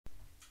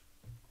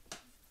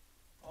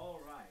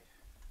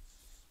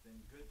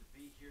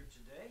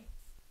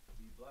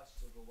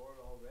blessed of the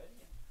Lord already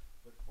and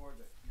look forward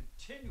to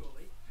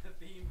continually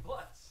being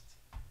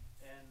blessed.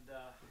 And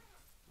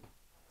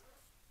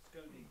it's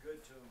going to be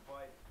good to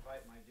invite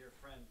my dear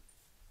friend,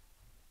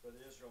 Brother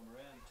Israel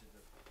Moran, to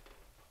the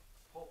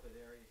pulpit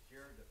area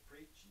here to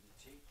preach and to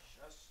teach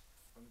us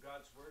from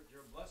God's Word.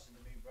 You're a blessing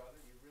to me, brother.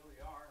 You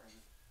really are, and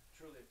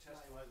truly a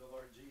testimony of the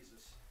Lord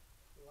Jesus.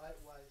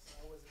 Likewise,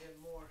 I always get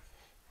more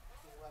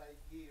than what I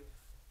give.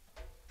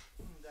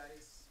 That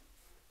is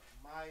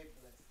my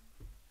blessing,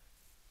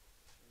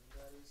 and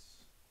that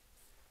is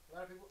a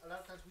lot of people. A lot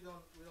of times we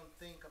don't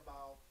think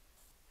about,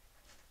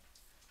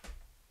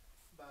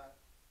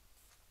 but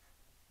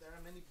there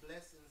are many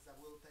blessings that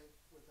we'll take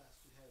with us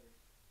to heaven.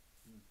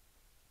 And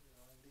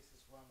this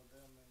is one of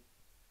them. And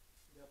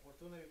the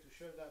opportunity to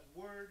share that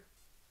word,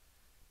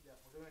 the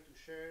opportunity to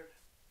share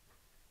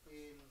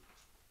in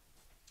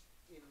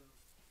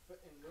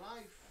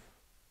life.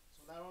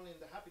 So not only in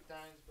the happy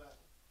times, but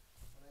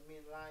when I mean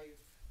life,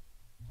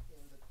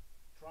 in the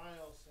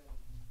trials and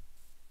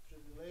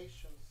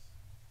tribulations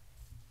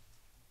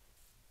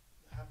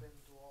that happen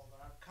to all, that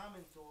are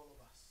coming to all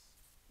of us.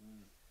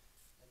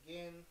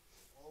 Again,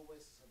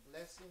 always is a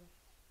blessing.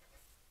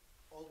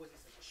 Always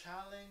is a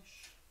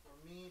challenge for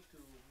me to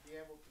be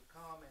able to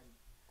come and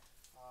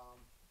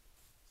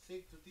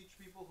seek to teach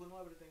people who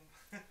know everything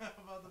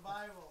about the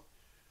Bible.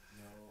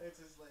 No. It's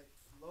just like,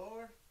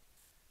 Lord,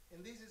 and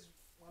this is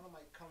one of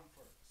my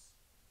comforts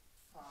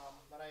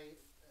that I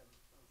am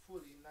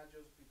fully, not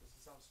just because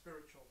it sounds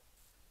spiritual,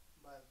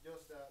 but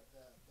just the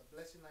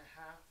blessing I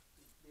have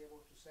to be able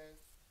to say,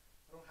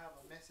 I don't have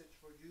a message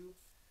for you.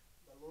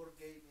 The Lord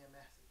gave me a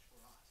message for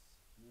us.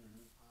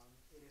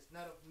 It is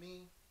not of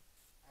me.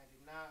 I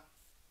did not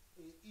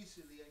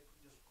easily. I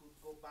just could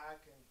go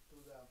back and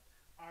to the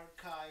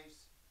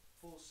archives,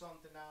 pull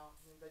something out.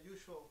 I mean, the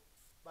usual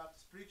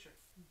Baptist preacher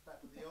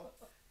type of deal.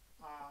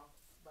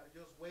 But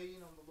just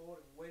waiting on the Lord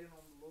and waiting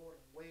on the Lord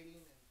and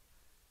waiting,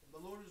 and the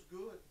Lord is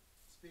good,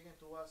 speaking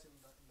to us in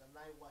the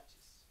night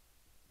watches,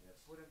 Yes.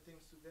 putting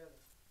things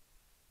together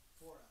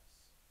for us,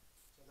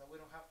 so that we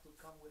don't have to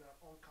come with our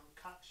own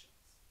concoctions,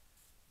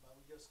 but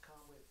we just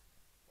come with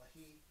what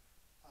He,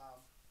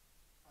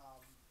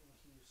 in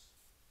His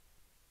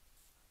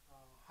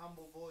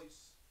humble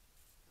voice,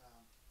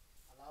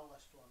 allow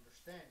us to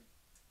understand.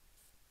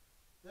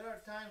 There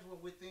are times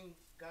when we think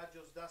God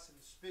just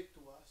doesn't speak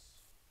to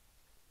us.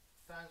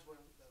 Times when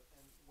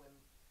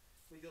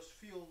we just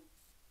feel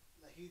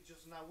that He's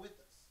just not with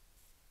us.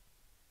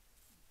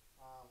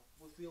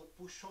 We feel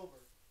pushed over,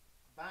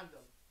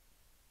 abandoned,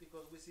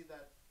 because we see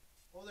that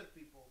other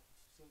people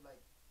seem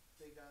like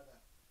they got a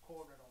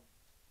corner on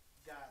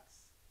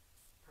God's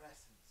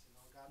presence.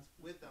 God's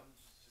with them,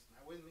 just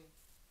not with me.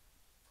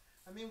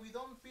 I mean, we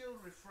don't feel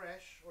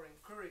refreshed or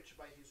encouraged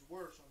by His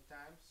word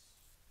sometimes,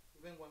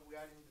 even when we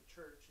are in the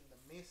church, in the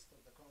midst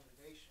of the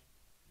congregation.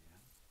 Yeah.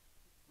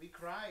 We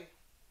cry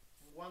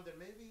and wonder,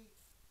 maybe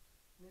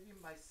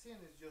my sin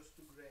is just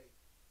too great.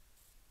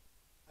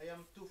 I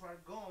am too far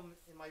gone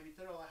in my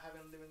betrayal, I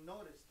haven't even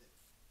noticed it.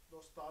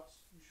 Those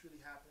thoughts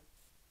usually happen.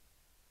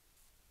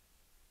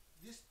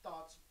 These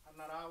thoughts are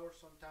not ours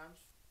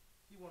sometimes.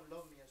 He won't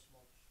love me as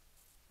much.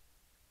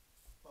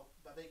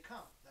 But they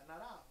come. They're not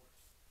ours,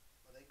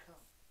 but they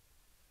come.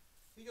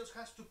 He just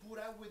has to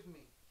put up with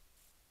me.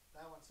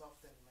 That one's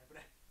often in my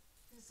brain.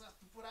 He just has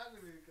to put up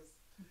with me because,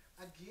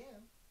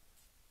 again,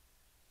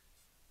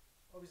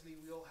 obviously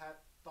we all had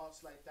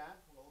thoughts like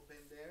that. We've all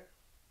been there.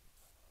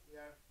 We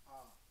are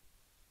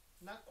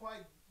not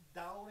quite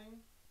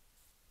doubting,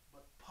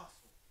 but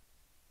puzzled,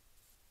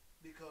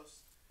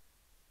 because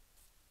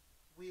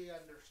we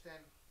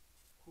understand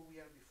who we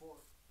are before.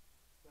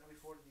 We are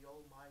before the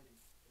Almighty,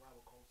 the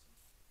Bible calls Him,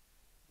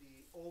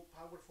 the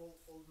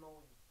all-powerful,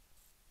 all-knowing.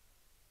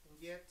 And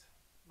yet,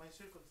 my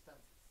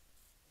circumstances,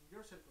 and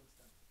your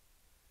circumstances,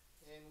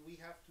 and we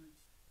have to,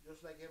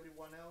 just like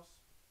everyone else,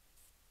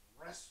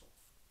 wrestle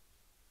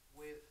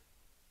with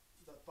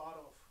the thought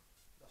of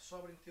the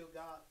sovereignty of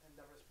God and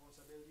the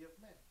responsibility of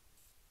man.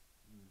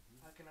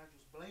 I cannot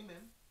just blame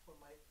Him for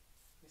my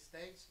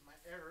mistakes, my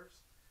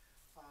errors,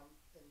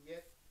 and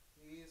yet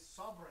He is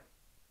sovereign,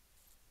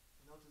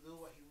 to do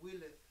what He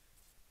willeth.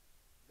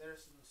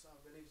 There's, I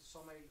believe,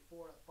 Psalm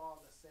 84, a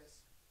thought that says,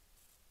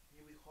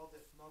 He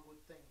withholdeth no good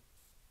thing.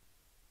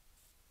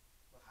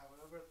 But have you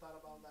ever thought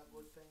about that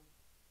good thing?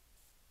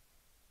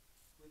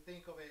 We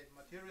think of it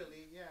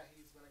materially. Yeah,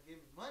 He's going to give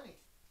me money.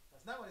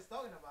 That's not what He's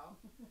talking about.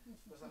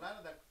 Because a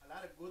lot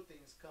of good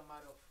things come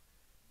out of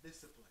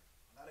discipline.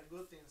 A lot of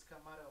good things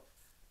come out of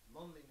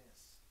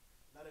loneliness.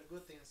 A lot of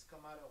good things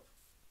come out of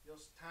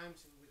those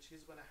times in which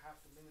He's going to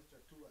have to minister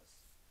to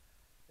us.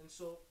 And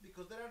so,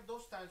 because there are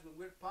those times when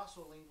we're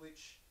puzzled, in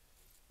which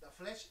the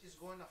flesh is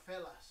going to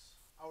fail us.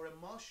 Our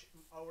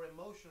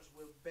emotions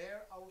will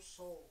bear our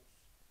souls.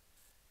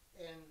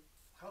 And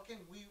how can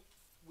we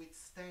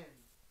withstand,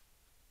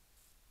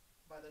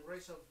 by the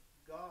grace of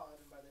God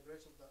and by the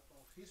grace of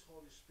His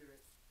Holy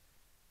Spirit?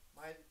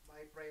 My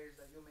prayer is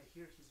that you may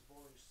hear His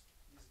voice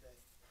this day.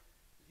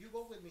 If you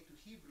go with me to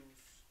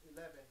Hebrews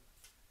 11,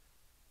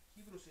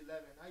 Hebrews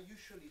 11, I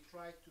usually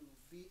try to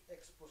be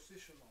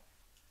expositional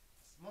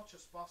as much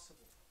as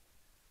possible.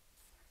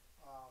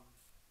 Um,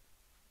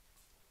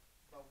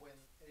 but when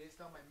it is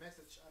not my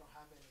message, I don't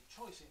have any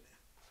choice in it.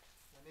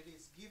 When it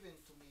is given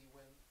to me,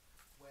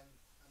 when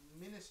I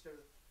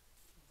minister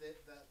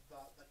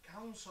the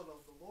counsel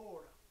of the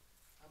Lord,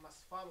 I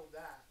must follow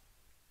that.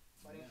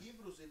 But in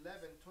Hebrews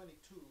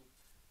 11:22,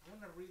 I'm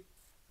going to read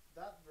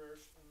that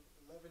verse in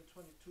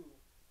 11:22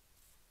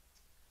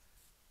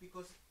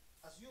 because,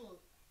 as you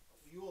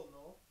all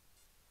know,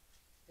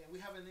 and we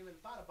haven't even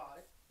thought about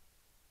it,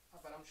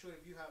 but I'm sure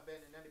if you have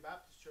been in any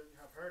Baptist church, you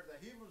have heard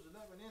that Hebrews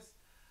 11 is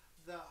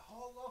the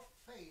hall of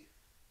faith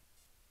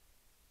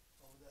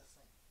of the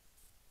saints.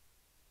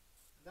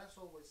 And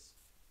that's always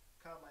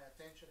caught my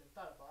attention and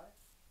thought about it,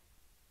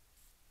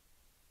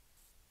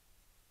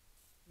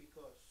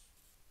 because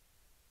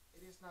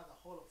it is not the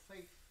hall of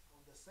faith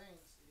of the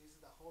saints, it is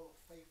the hall of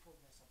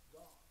faithfulness of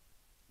God.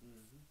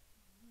 Mm-hmm.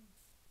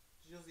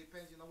 It just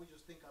depends, we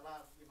just think a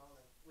lot,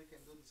 that we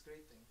can do these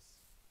great things.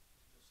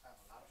 We just have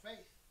a lot of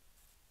faith.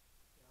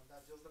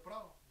 That's just the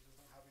problem. You just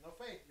don't have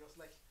enough faith. Just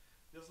like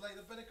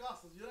the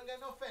Pentecostals, you don't get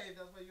no faith,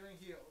 that's why you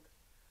ain't healed.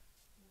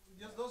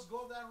 Just don't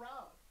go that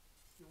route.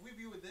 If we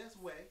view it this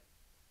way,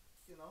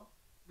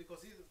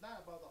 because it's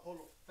not about the hall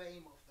of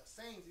fame of the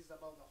saints, it's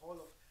about the hall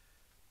of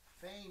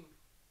fame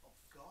of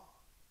God.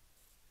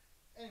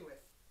 Anyway,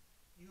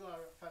 you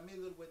are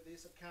familiar with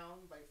this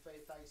account, by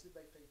faith Isaac,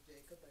 by faith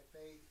Jacob, by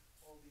faith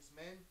all these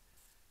men.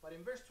 But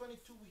in verse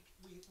 22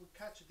 we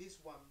catch this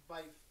one.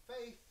 By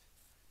faith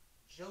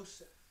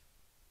Joseph,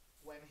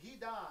 when he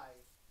died,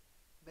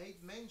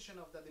 made mention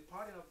of the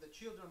departing of the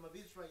children of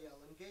Israel,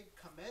 and gave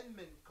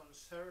commandment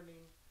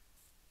concerning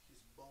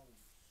his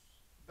bones.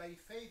 By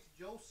faith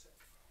Joseph.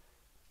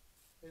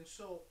 And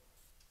so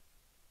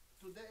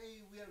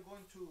today we are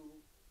going to,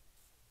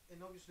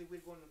 and obviously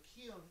we're going to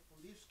key on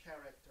this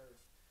character.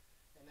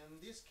 And in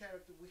this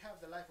character we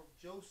have the life of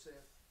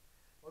Joseph.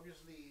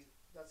 Obviously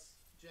that's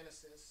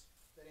Genesis,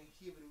 that in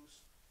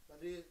Hebrews,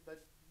 but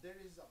there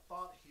is a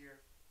thought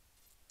here.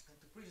 And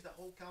to preach the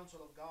whole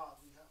counsel of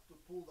God, we have to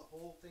pull the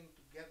whole thing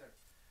together.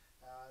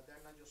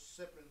 They're not just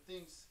separate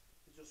things.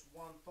 It's just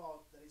one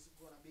thought that is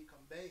going to be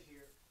conveyed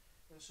here.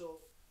 And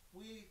so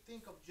we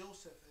think of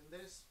Joseph, and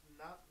there's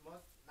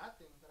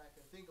nothing that I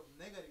can think of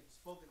negative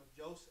spoken of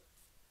Joseph,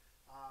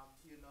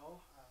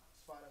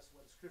 as far as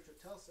what Scripture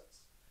tells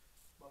us.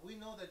 But we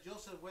know that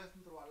Joseph went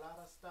through a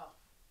lot of stuff,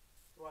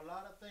 through a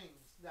lot of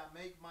things that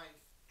make my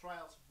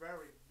trials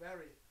very,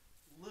 very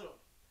little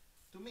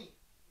to me.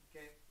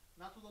 Okay?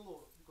 Not to the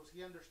Lord, because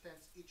He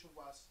understands each of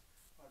us,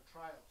 our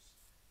trials,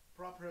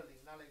 properly,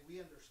 not like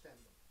we understand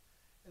them.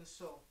 And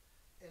so,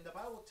 and the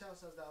Bible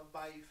tells us that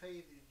by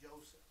faith is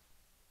Joseph.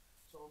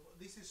 So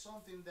this is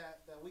something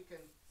that we can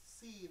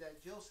see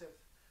that Joseph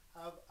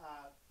have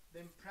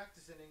been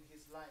practicing in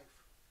his life,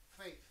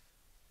 faith.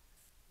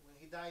 When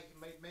he died, he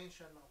made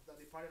mention of the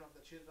departing of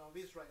the children of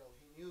Israel.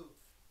 He knew,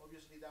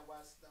 obviously, that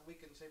we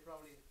can say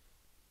probably,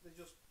 let's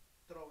just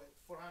throw it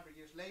 400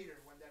 years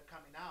later when they're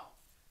coming out.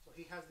 So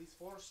he has this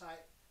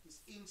foresight, this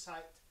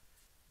insight,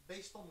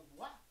 based on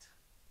what?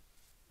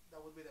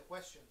 That would be the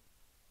question.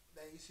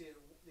 The easy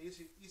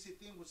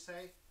thing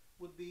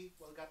would be,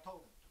 well, God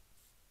told him to.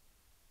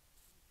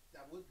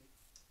 That would be.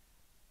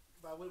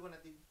 But we're going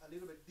to dig a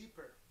little bit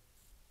deeper.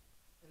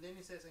 And then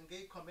he says, and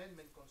gave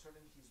commandment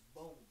concerning his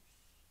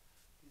bones.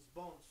 His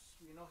bones,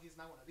 he's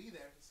not going to be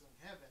there, he's in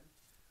heaven.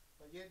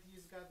 But yet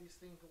he's got this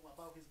thing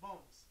about his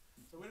bones.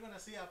 So we're going to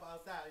see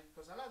about that,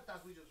 because a lot of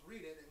times we just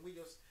read it and we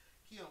just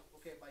key on,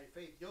 okay, by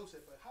faith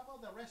Joseph, but how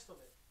about the rest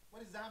of it? What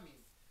does that mean?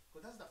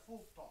 Because that's the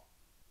full thought.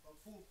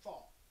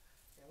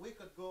 And we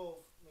could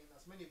go,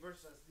 as many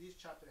verses as this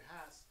chapter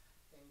has,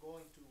 and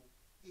go into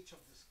each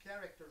of these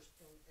characters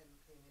and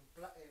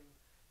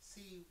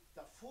see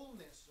the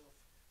fullness of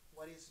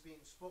what is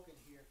being spoken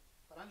here.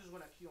 But I'm just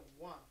going to key on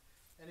one.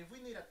 And if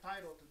we need a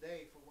title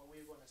today for what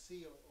we're going to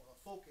see, or a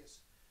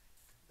focus,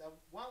 the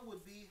one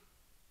would be,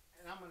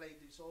 and I'm going to let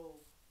these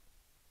old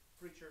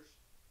preachers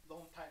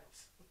long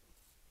titles,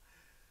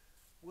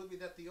 would be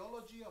the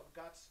theology of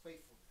God's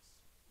faithfulness.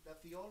 The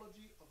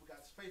theology of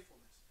God's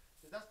faithfulness.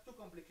 So that's too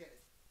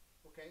complicated.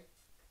 Okay?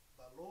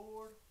 The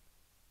Lord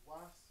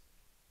was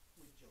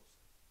with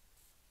Joseph.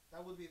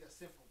 That would be the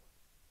simple one.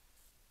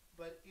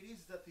 But it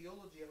is the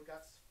theology of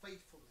God's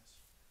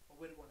faithfulness what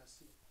we're going to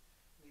see.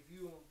 And if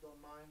you don't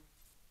mind,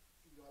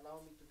 if you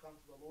allow me to come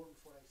to the Lord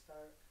before I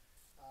start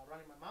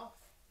running my mouth,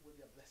 it will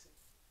be a blessing.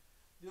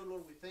 Dear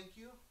Lord, we thank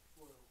you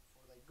for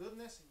thy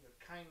goodness and your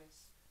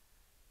kindness.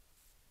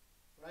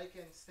 But I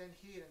can stand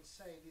here and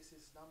say this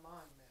is not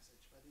my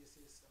message, but this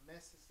is a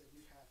message that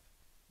you have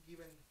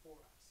given for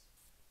us.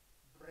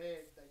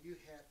 Bread that you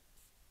have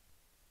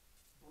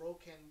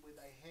broken with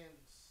thy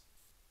hands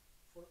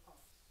for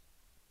us.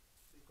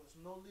 Because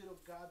no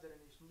little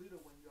gathering is little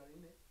when you are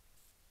in it.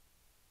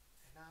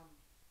 And I'm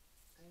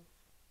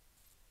thankful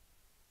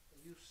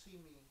that you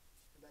see me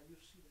and that you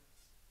see us.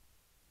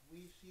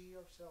 We see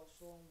ourselves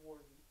so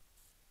unworthy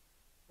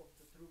of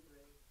the true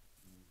bread.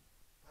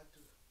 But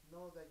to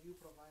know that you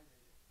provided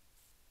it,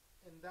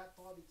 And that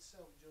thought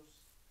itself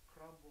just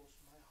crumbles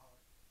my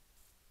heart.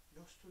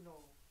 Just to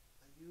know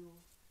that you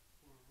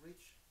will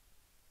reach,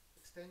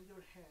 extend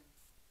your hand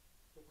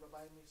to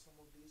provide me some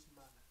of this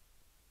manna.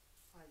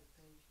 I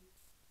thank you.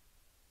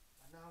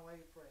 And now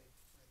I pray,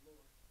 my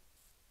Lord,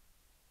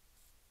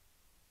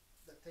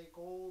 that take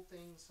all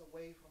things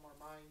away from our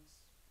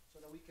minds so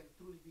that we can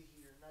truly be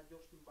here, not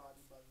just in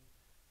body, but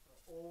in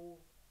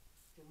all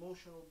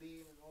emotional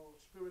being and all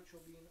spiritual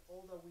being,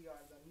 all that we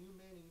are, the new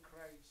man in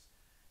Christ,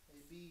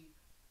 may be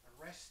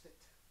arrested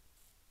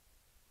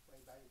by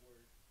thy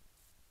word.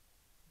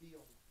 Be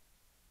on,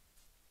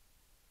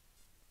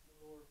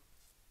 Lord,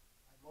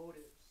 my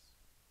motives,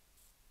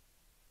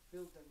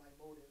 filter my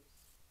motives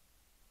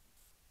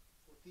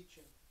for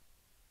teaching,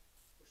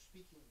 for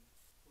speaking,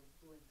 for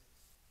doing this,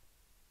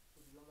 for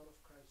the honor of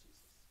Christ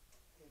Jesus.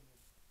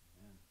 Amen.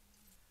 Amen.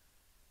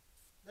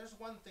 There's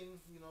one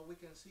thing, we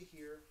can see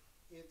here.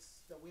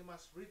 It's that we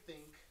must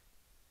rethink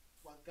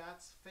what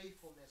God's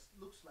faithfulness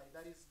looks like.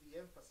 That is the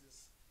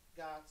emphasis.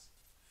 God's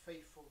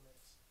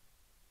faithfulness.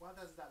 What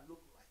does that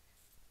look like?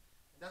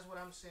 And that's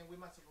what I'm saying. We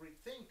must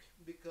rethink,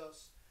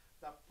 because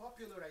the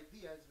popular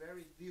idea is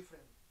very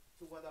different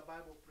to what the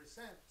Bible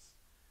presents.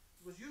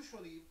 Because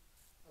usually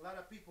a lot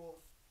of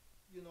people,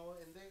 and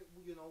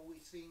we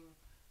sing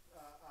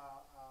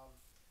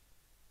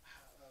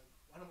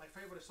one of my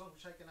favorite songs,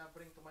 which I cannot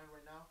bring to mind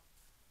right now,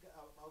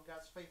 about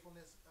God's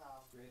faithfulness.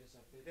 Great is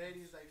thy faithfulness. Great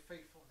is thy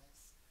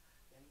faithfulness.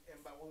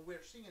 But when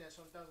we're singing it,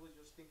 sometimes we're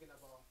just thinking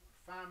about our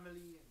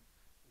family, and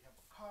we have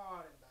a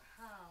car and the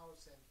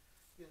house, and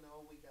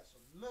we got some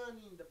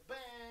money in the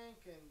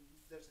bank, and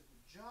there's a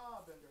good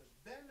job, and there's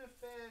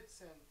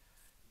benefits, and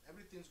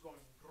everything's going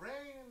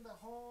great in the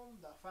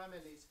home. The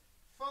family's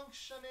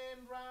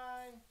functioning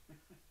right.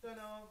 We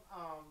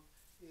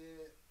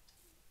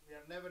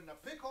are never in a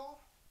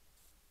pickle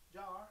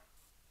jar.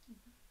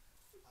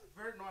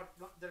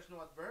 There's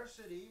no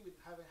adversity. We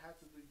haven't had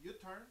to do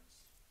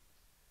U-turns.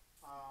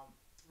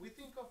 We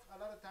think of a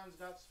lot of times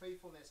God's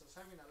faithfulness as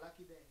having a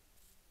lucky day.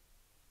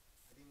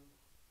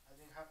 I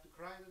didn't have to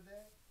cry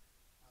today.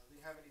 I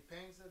didn't have any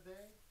pains that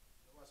day.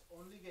 It was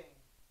only gain.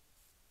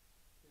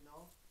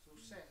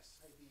 Success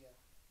idea,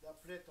 the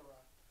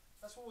plethora.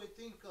 That's what we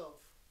think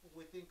of when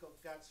we think of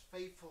God's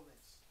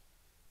faithfulness.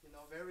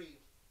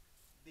 Very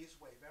this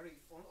way.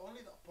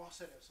 Only the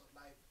positives of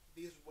life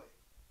this way.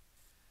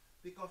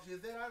 Because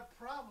if there are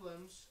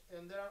problems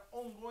and there are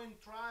ongoing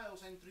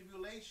trials and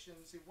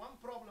tribulations, if one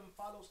problem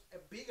follows a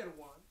bigger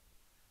one,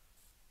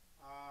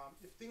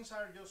 if things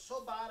are just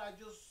so bad, I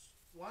just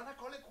want to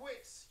call it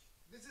quits.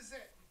 This is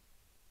it.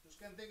 Just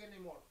can't take it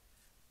anymore.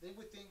 Then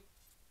we think,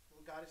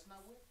 well, God is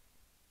not with.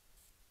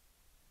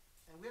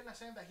 And we're not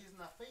saying that he's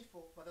not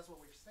faithful, but that's what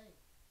we're saying.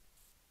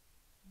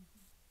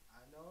 Mm-hmm.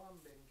 I know I'm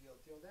being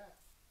guilty of that.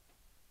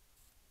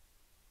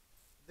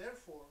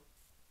 Therefore,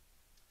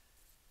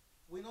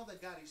 we know that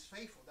God is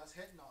faithful. That's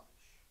head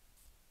knowledge.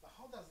 But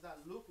how does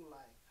that look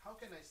like? How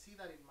can I see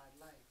that in my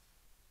life?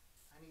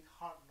 I need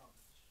heart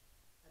knowledge.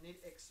 I need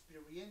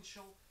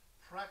experiential,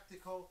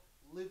 practical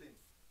living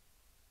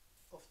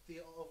of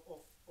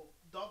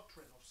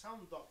doctrine, of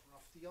sound doctrine,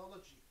 of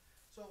theology.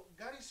 So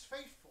God is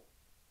faithful.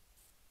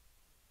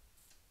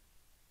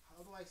 How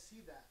do I see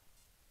that?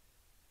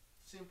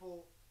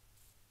 Simple.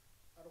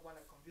 I don't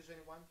want to confuse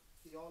anyone.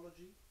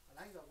 Theology.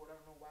 I like that word. I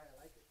don't know why I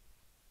like it.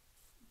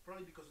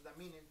 Probably because of the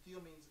meaning.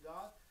 Theo means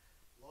God.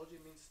 Logi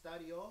means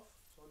study of.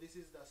 So this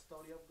is the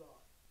study of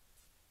God.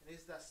 And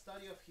it's the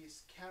study of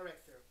his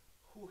character,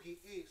 who he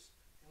is.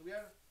 And we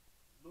are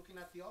looking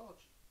at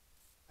theology.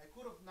 I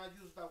could have not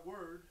used that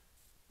word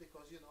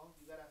because, you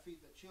got to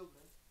feed the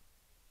children.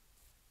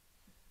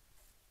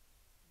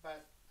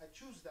 But I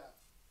choose that.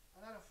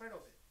 I'm not afraid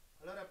of it.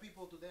 A lot of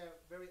people today are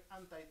very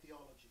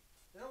anti-theology.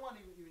 They don't want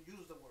to even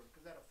use the word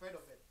because they're afraid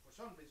of it for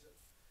some reason.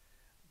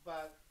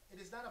 But it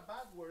is not a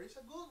bad word.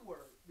 It's a good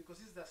word because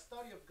it's the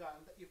study of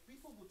God. And if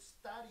people would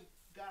study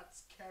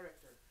God's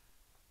character,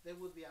 there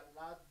would be a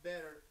lot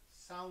better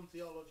sound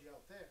theology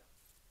out there.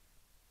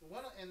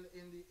 One of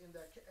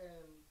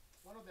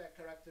the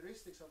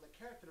characteristics of the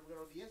character of God,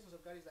 or the essence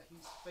of God, is that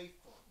he's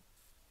faithful.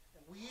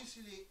 And we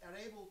easily are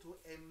able to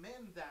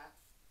amend that.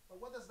 But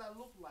what does that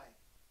look like?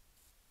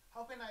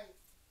 How can I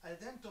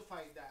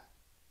identify that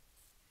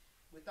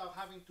without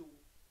having to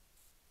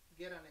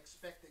get an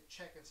expected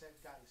check and say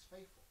God is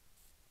faithful?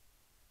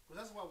 Because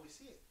that's why we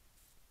see it.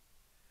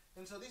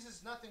 And so this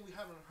is nothing we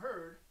haven't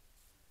heard,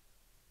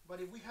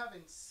 but if we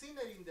haven't seen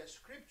it in the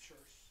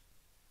scriptures,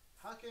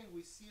 how can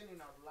we see it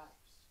in our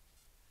lives?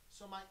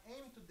 So my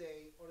aim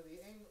today, or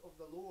the aim of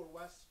the Lord,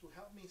 was to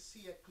help me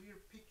see a clear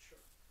picture.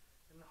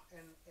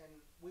 And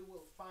we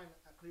will find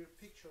a clear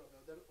picture of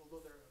it,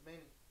 although there are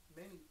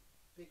many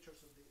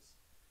pictures of this.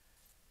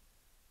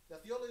 The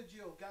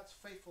theology of God's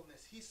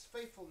faithfulness, his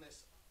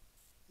faithfulness,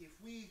 if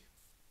we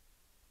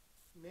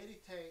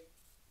meditate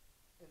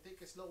and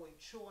take it slow and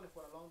chew on it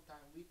for a long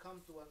time, we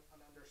come to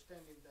an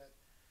understanding that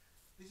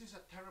this is a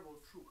terrible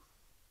truth.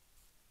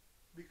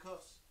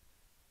 Because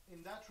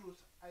in that truth,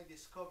 I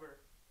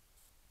discover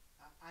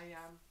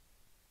I'm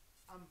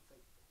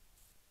faithful.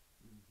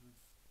 Mm-hmm.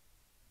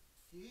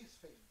 He is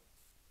faithful.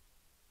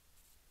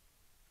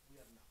 We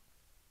are not.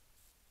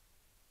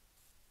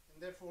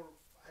 And therefore,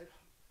 I,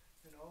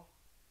 you know,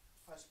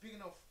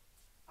 speaking of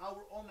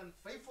our own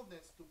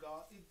unfaithfulness to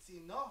God, it's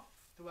enough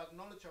to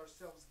acknowledge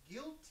ourselves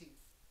guilty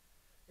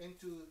and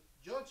to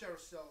judge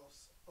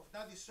ourselves of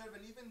not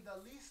deserving even the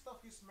least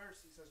of His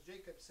mercies, as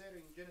Jacob said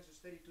in Genesis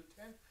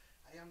 32:10,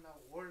 I am not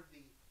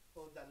worthy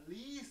of the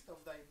least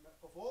of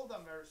all the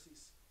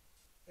mercies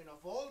and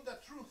of all the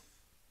truth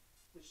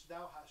which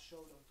Thou hast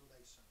showed unto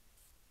Thy Son.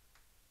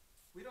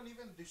 We don't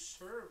even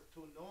deserve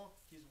to know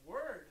His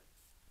word.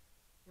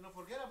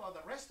 Forget about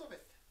the rest of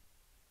it.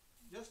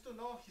 Just to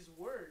know His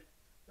word,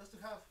 just to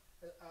have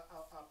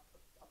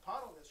a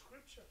part of the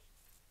scriptures.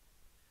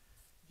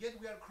 Yet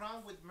we are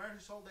crowned with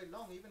mercies all day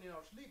long, even in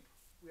our sleep.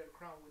 We are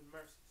crowned with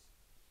mercies.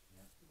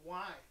 Yeah.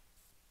 Why?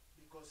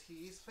 Because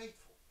He is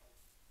faithful.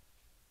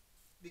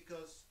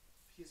 Because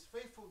His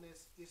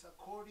faithfulness is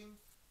according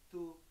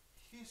to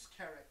His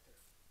character.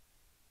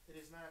 It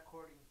is not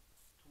according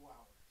to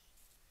ours.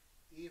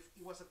 If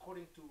it was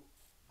according to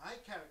my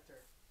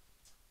character,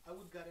 I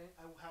would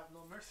have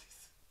no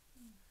mercies.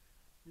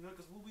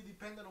 Because we'll be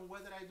dependent on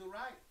whether I do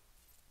right.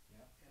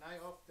 Yeah. And I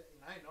know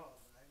I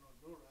don't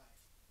do right.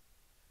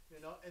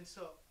 And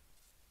so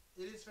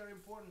it is very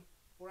important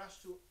for us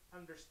to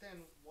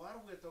understand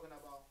what we're talking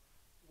about.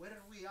 Where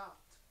are we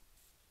at?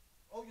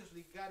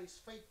 Obviously, God is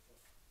faithful.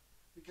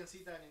 We can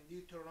see that in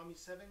Deuteronomy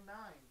 7:9.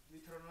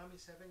 Deuteronomy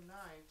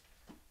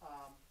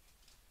 7:9.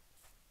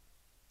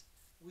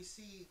 We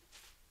see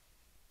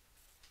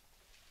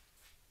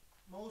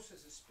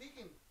Moses is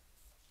speaking.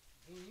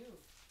 He knew.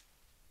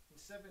 In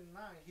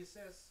 7:9, he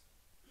says,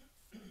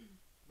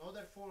 know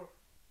therefore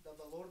that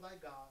the Lord thy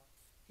God,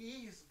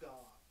 He is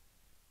God,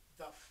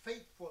 the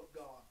faithful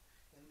God.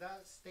 And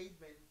that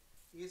statement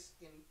is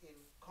in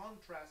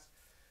contrast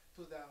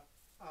to the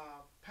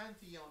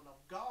pantheon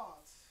of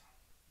gods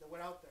that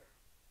were out there.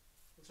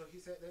 And so he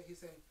said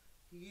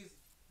He is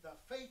the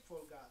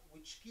faithful God,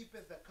 which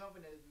keepeth the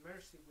covenant and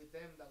mercy with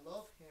them that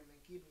love Him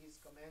and keep His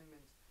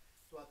commandments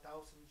to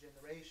 1,000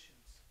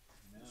 generations.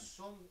 Amen.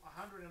 Psalm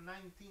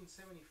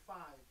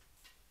 119:75.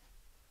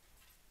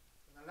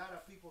 And a lot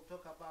of people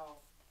talk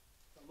about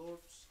the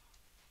Lord's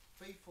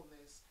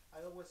faithfulness.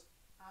 I always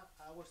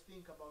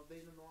think about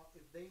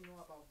if they know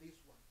about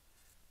this one.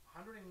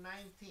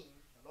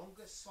 119, the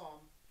longest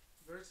Psalm,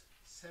 verse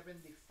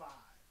 75.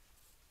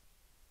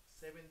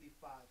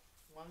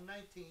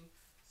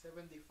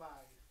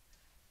 119:75.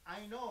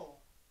 I know,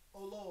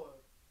 O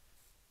Lord,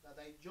 that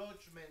Thy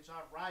judgments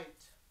are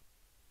right,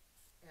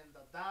 and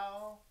that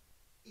Thou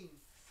in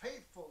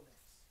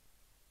faithfulness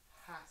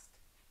hast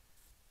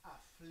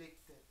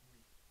afflicted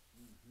me.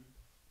 Mm-hmm.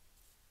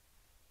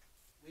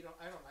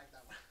 I don't like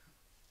that one.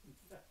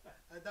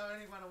 I doubt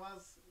anyone of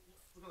us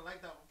is going to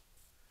like that one.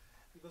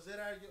 Because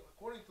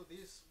according to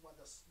this, what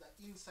the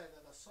insight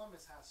that the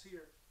psalmist has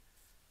here,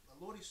 the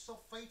Lord is so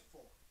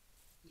faithful,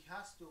 He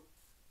has to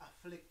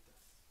afflict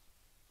us.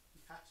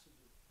 He has to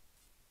do it.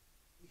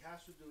 He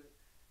has to do it.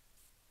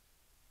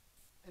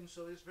 And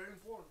so it's very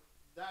important.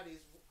 That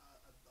is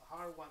a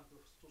hard one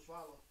to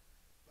swallow.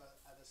 But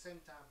at the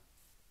same time,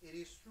 it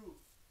is true.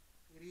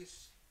 It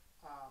is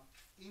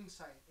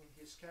insight in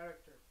His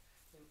character.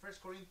 In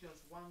 1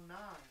 Corinthians 1:9,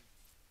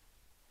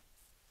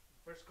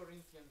 1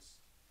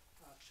 Corinthians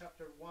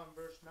chapter 1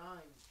 verse 9,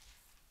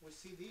 we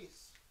see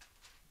this.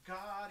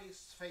 God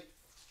is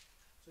faithful.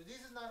 So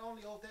this is not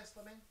only Old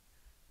Testament,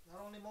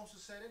 not only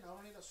Moses said it, not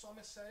only the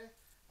psalmist said it,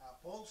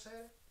 Paul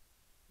said it.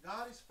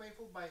 God is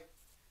faithful, by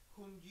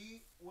whom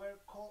ye were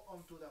called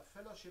unto the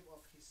fellowship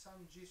of His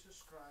Son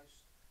Jesus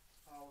Christ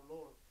our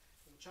Lord.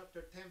 In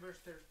chapter 10 verse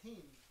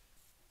 13,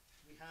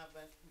 we have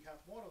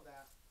more of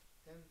that.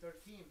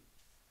 10:13.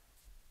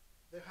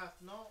 There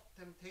hath no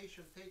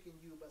temptation taken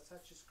you, but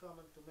such is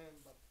common to men.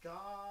 But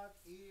God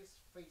is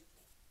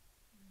faithful,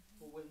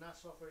 who will not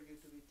suffer you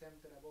to be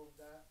tempted above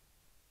that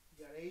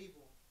ye are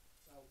able,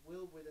 but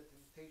will with the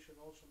temptation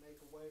also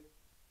make a way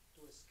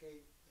to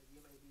escape, that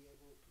ye may be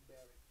able to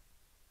bear it.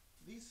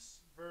 This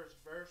verse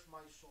bears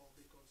my soul,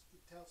 because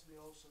it tells me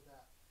also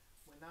that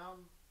when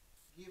I'm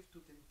give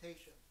to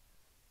temptation,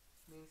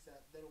 means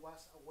that there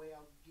was a way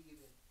out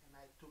given and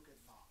I took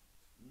it not.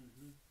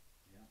 Mm-hmm.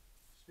 Yeah.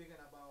 Speaking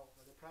about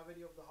the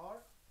depravity of the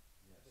heart,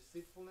 Yes. the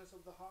deceitfulness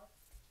of the heart,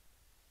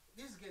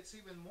 this gets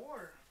even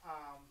more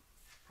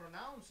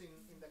pronounced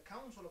in the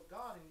counsel of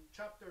God in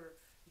chapter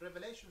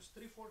Revelations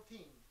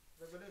 3:14.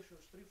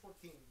 Revelations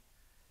 3:14.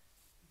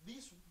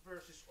 This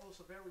verse is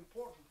also very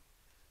important.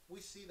 We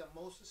see that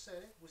Moses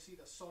said it. We see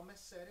the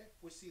psalmist said it.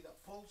 We see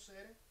that Paul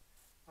said it.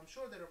 I'm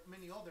sure there are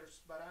many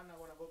others, but I'm not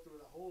going to go through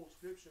the whole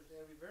scriptures,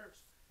 every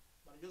verse.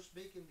 But I'm just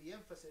making the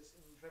emphasis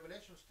in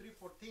Revelations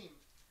 3:14.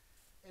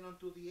 And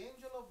unto the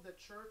angel of the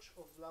church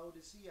of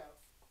Laodicea,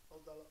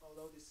 of the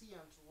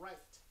Laodiceans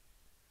write,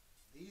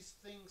 these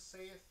things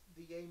saith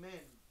the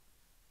Amen,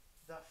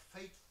 the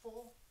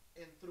faithful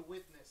and true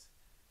witness,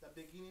 the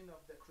beginning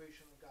of the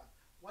creation of God.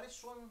 What is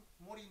so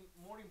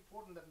more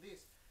important than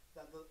this?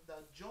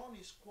 That John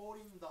is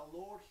quoting the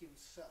Lord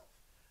Himself.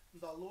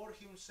 the Lord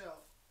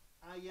himself,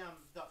 I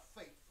am the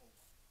faithful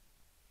one.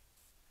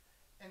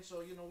 And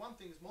so, one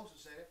thing is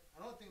Moses said it.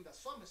 Another thing that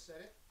Psalmist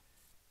said it.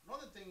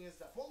 Another thing is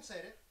that Paul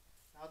said it.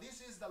 Now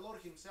this is the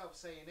Lord himself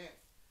saying it.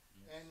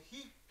 Yes. And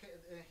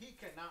he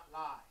cannot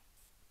lie.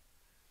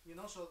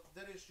 So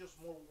there is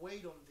just more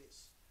weight on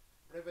this.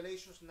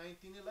 Revelations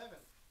 19:11.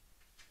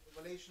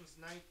 Revelations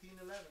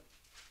 19:11.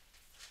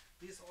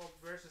 These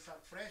verses are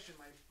fresh in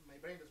my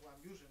brain, that's why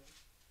I'm using them.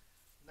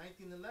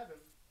 19:11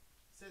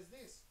 says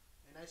this,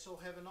 and I saw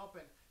heaven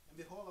open, and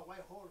behold a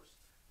white horse,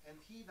 and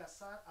he that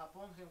sat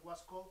upon him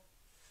was called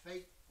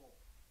Faithful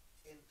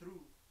and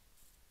True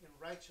in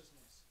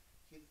righteousness.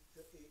 He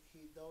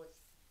doth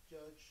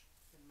judge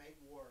and make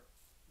war.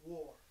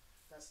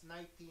 That's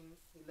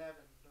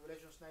 19:11,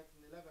 Revelations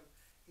 19:11.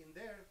 In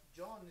there,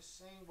 John is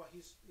saying what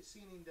he's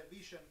seen in the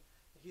vision.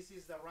 He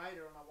sees the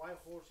rider on a white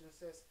horse and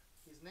says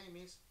his name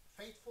is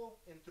Faithful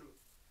and True.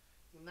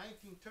 In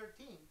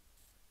 19:13,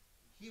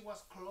 he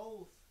was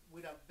clothed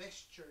with a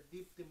vesture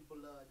dipped in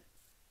blood,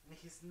 and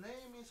his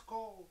name is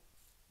called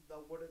the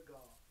Word of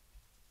God.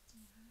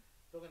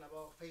 Talking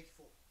about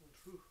faithful and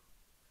true.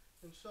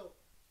 And so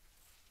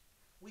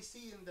we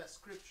see in the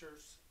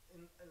scriptures,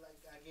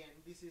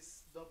 again, this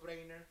is the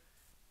brainer.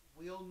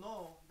 We all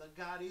know that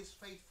God is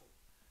faithful.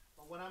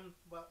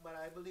 But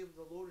I believe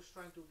the Lord is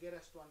trying to get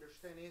us to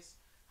understand is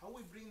how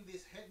we bring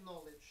this head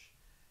knowledge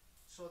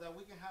so that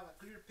we can have a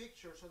clear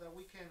picture, so that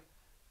we can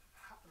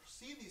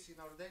see this in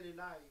our daily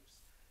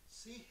lives.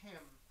 See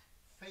Him,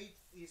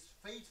 His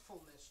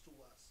faithfulness to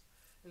us.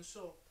 And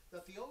so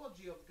the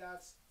theology of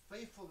God's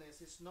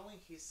faithfulness is knowing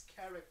His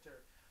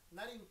character,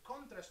 not in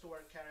contrast to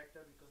our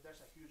character, because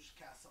there's a huge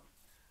chasm.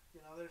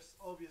 There's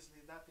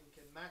obviously nothing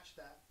can match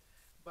that.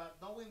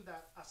 But knowing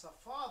that as a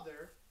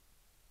father,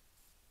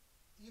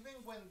 even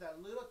when the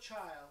little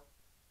child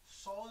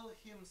soiled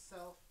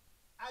himself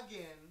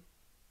again,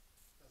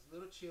 as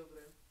little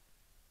children,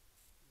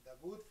 the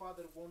good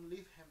father won't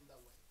leave him that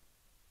way.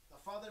 The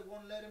father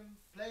won't let him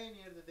play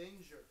near the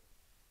danger,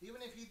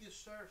 even if he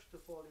deserves to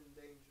fall in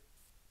danger.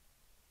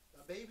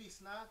 The baby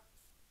is not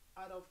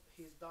out of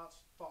his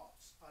dad's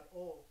thoughts at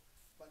all,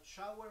 but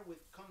showered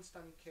with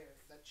constant care.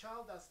 The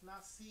child does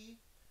not see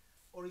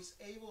or is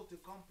able to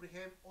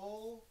comprehend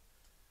all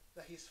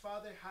that his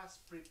father has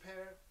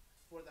prepared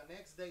for the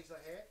next days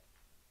ahead.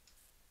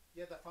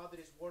 Yet the father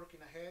is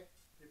working ahead,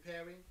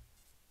 preparing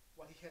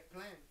what he had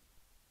planned,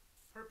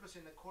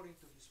 purposing according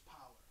to his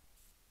power.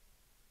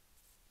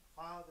 The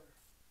father is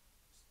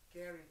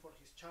caring for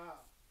his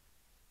child.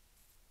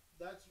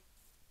 That's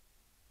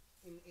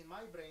in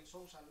my brain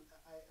solves in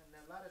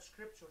a lot of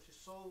scriptures. It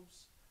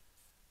solves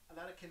a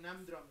lot of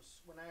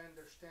conundrums when I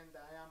understand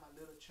that I am a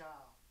little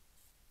child,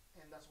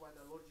 and that's why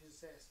the Lord Jesus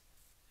says,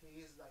 He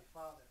is thy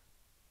Father.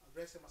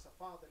 Address Him as a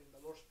Father in the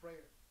Lord's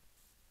Prayer.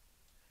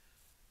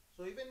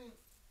 So even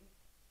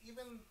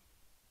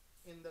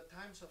in the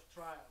times of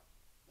trial,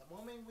 the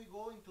moment we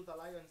go into the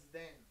lion's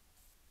den,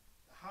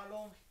 how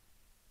long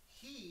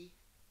He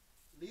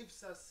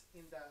leaves us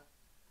in the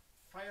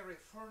fiery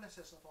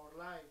furnaces of our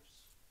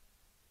lives,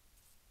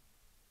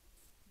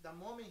 the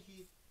moment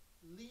He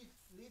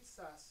leads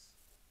us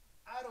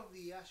out of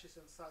the ashes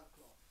and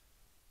sackcloth,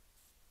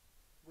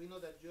 we know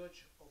that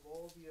Judge of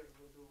all the earth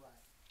will do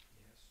right.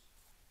 Yes.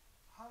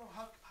 How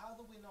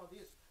do we know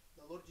this?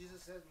 The Lord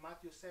Jesus says,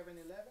 Matthew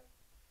 7:11,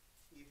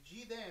 if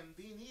ye then,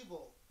 being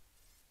evil,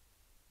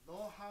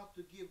 know how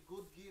to give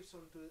good gifts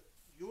unto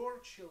your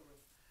children,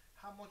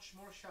 how much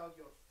more shall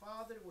your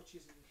Father which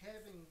is in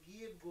heaven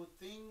give good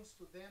things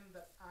to them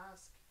that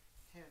ask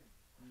Him?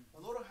 Mm-hmm.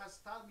 The Lord has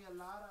taught me a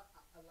lot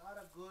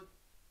of good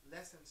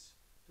lessons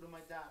through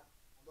my dad.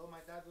 Although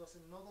my dad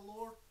doesn't know the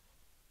Lord,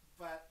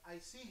 but I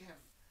see him,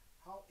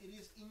 how it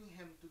is in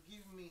him to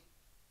give me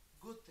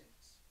good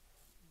things,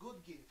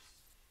 good gifts.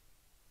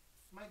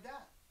 My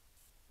dad,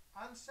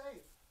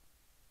 unsaved.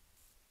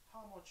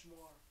 How much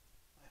more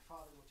my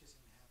Father which is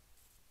in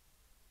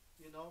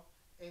heaven?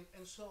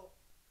 And so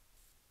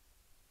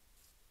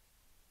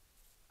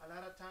a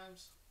lot of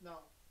times, now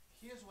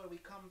here's where we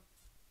come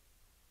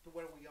to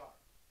where we are.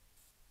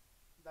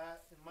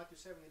 That in Matthew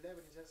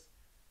 7:11 it says,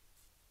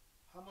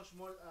 how much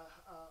more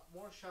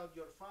shall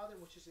your Father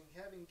which is in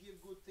heaven give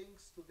good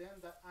things to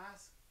them that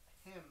ask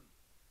Him?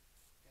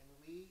 And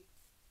we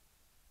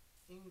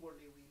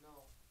inwardly we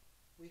know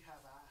we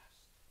have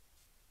asked.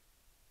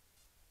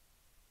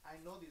 I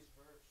know this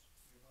verse.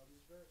 You know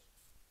this verse.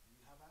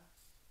 We have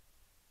asked.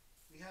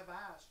 We have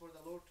asked for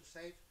the Lord to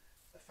save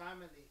a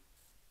family,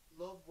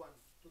 loved one,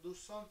 to do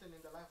something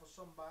in the life of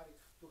somebody,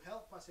 to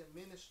help us in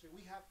ministry.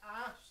 We have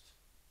asked.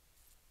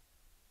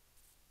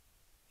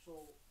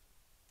 So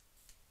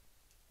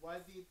why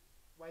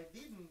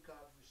didn't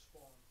God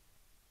respond?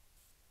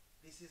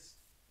 This is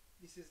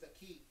the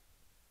key.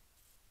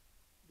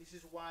 This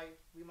is why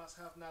we must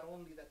have not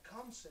only the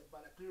concept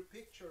but a clear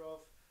picture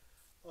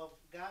of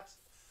God's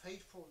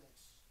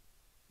faithfulness.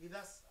 Who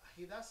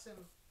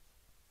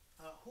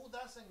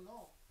doesn't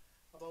know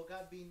about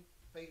God being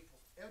faithful?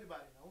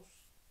 Everybody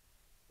knows.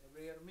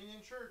 Every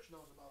Armenian church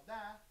knows about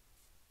that.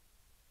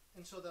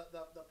 And so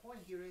the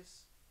point here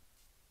is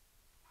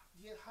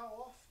Yet how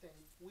often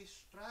we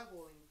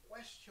struggle in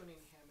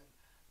questioning Him and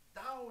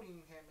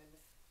doubting Him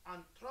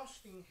and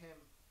trusting Him.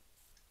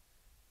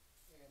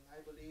 And I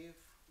believe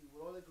we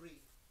will all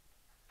agree,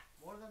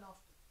 more than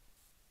often,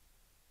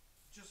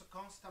 just a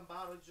constant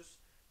battle,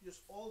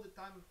 just all the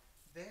time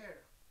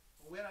there.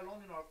 When we're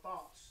alone in our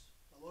thoughts,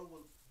 the Lord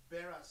will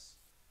bear us,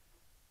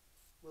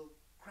 will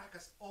crack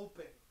us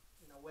open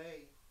in a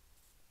way.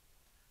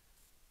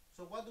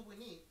 So what do we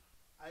need?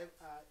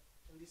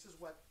 And this is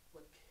what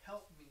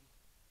helped me.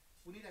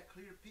 We need a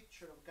clear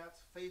picture of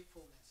God's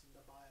faithfulness in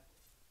the Bible,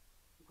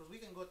 because we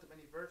can go to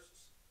many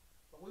verses,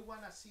 but we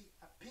want to see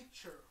a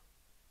picture,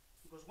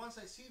 because once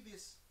I see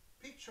this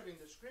picture in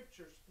the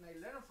scriptures and I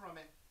learn from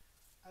it,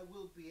 I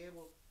will be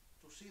able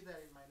to see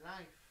that in my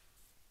life.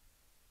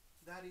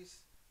 That is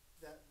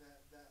the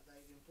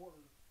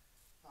important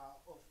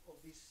of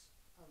this,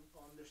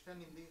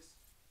 understanding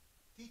this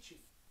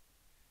teaching.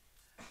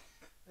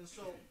 And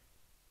so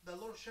the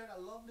Lord shared a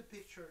lovely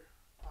picture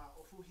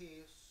of who He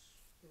is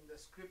in the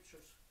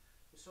scriptures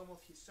with some of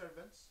His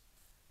servants.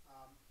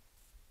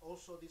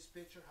 Also, this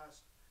picture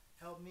has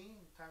helped me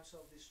in times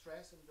of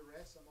distress and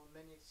duress, among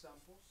many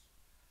examples.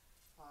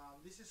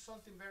 This is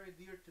something very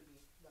dear to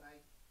me that I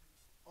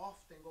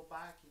often go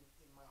back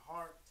in my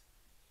heart.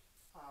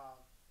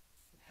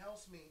 It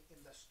helps me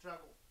in the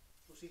struggle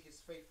to see His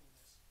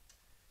faithfulness.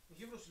 In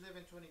Hebrews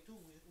 11:22,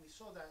 we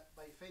saw that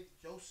by faith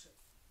Joseph.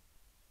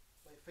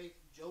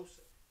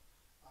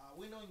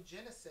 We know in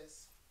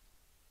Genesis,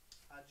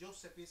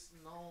 Joseph is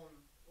known,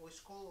 or is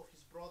called of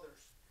his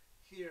brothers,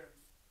 here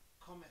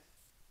cometh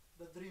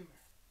the dreamer.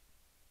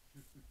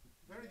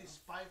 Very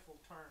despiteful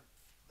term,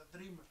 the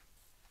dreamer.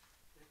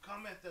 Here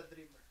cometh the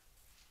dreamer.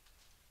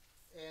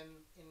 And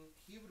in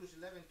Hebrews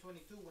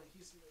 11:22, when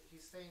he's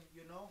saying,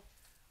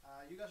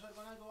 you guys are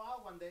gonna go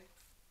out one day.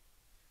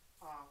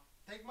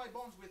 Take my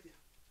bones with you.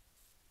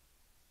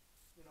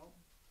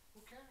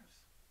 Who cares?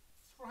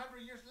 It's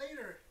 400 years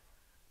later.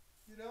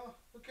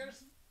 Who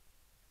cares?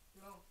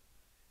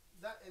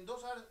 That, and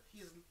those are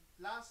his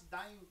last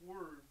dying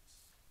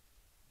words.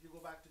 If you go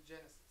back to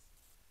Genesis,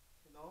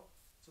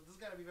 so this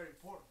got to be very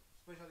important,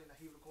 especially in the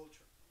Hebrew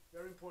culture.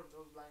 Very important,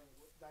 those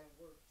dying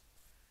words.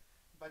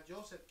 But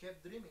Joseph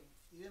kept dreaming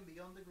even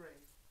beyond the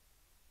grave.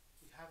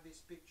 We have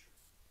this picture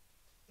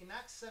in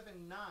Acts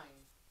 7:9.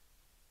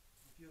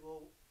 If you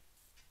go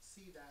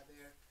see that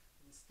there,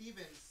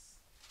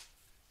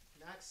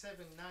 in Acts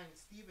 7:9,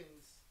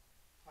 Stephen's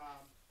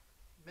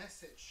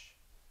message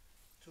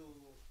to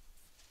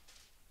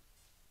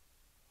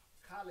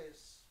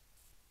callous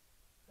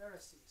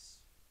Pharisees.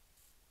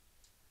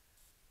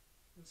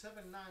 In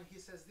 7:9 he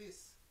says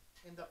this: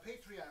 and the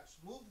patriarchs,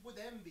 moved with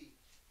envy,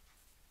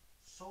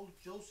 sold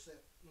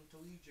Joseph into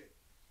Egypt.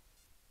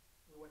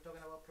 We were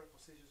talking about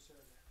prepositions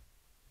earlier.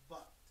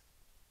 But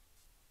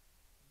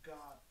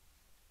God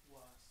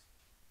was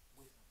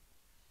with him.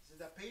 So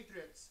the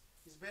patriots,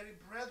 his very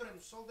brethren,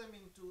 sold them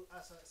into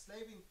as a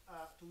slave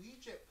to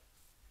Egypt.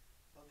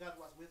 But God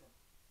was with him.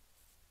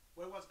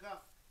 Where was God?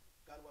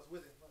 God was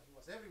with him. Well, he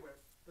was everywhere,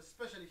 but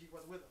especially he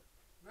was with him.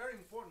 Very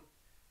important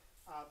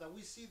that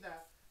we see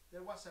that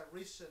there was a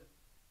reason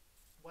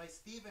why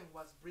Stephen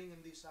was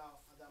bringing this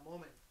out at that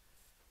moment.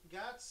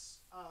 God's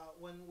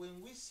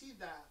when we see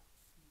that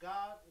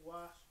God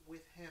was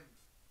with him,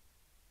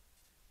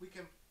 we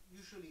can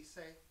usually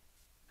say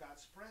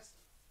God's present.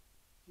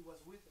 He was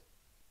with him.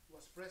 He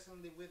was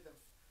presently with them.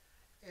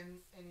 And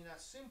in a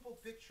simple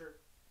picture,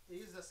 it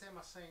is the same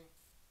as saying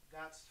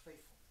God's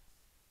faithfulness.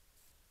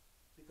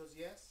 Because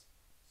yes,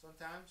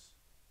 sometimes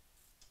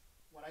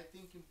what I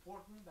think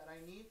important, that I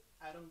need,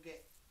 I don't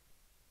get.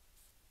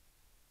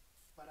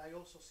 But I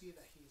also see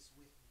that he is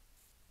with me.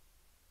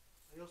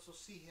 I also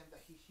see him,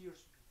 that he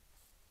hears me.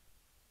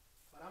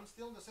 But I'm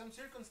still in the same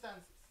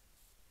circumstances.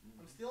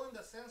 Mm-hmm. I'm still in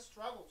the same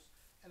struggles.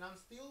 And I'm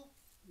still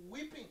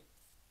weeping.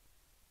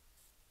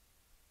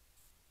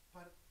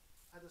 But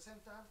at the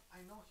same time,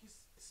 I know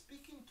he's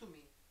speaking to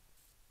me.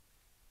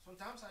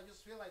 Sometimes I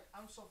just feel like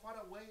I'm so far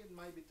away in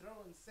my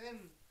betrayal and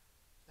sin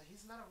that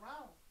he's not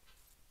around.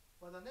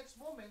 But the next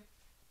moment,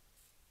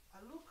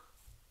 I look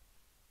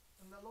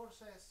and the Lord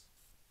says,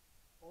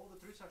 all the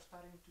trees are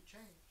starting to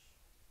change.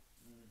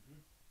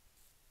 Mm-hmm.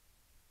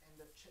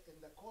 And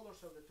the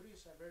colors of the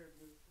trees are very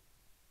beautiful.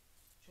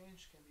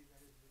 Change can be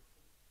very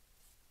beautiful.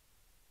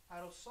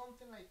 Out of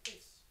something like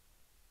this,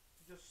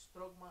 just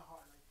struck my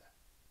heart like that.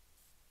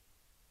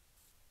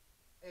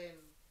 And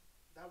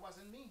that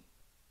wasn't me.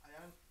 I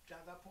am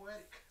that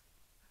poetic.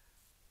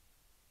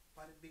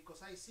 But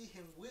because I see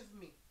him with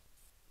me,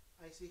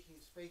 I see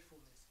his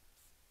faithfulness.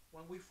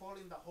 When we fall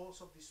in the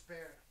holes of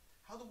despair,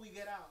 how do we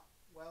get out?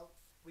 Well,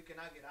 we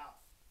cannot get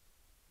out.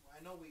 Well,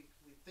 I know we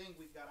think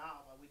we got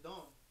out, but we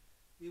don't.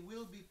 We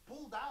will be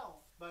pulled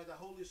out by the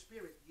Holy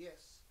Spirit,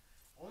 yes.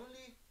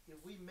 Only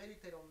if we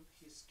meditate on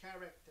his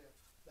character,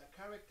 the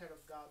character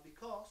of God,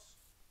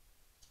 because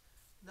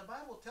the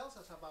Bible tells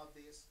us about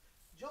this.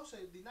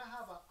 Joseph did not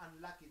have an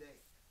unlucky day.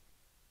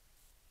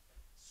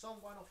 Psalm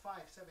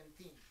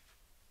 105:17.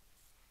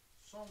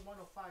 Psalm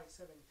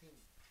 105:17.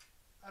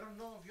 I don't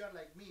know if you are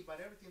like me, but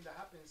everything that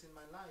happens in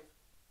my life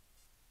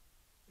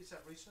is a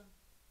reason.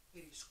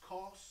 It is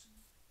cause,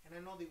 and I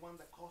know the one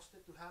that caused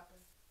it to happen.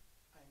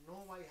 I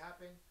know why it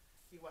happened.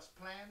 It was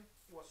planned.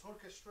 It was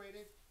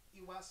orchestrated.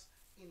 It was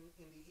in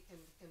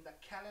the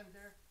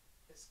calendar,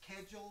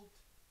 scheduled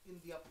in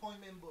the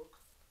appointment book.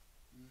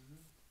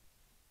 Mm-hmm.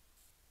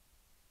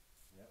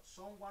 Yep.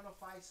 Psalm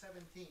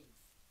 105:17.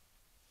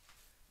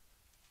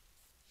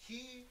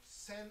 He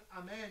sent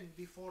a man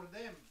before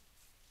them,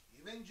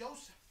 even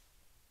Joseph,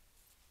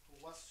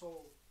 who was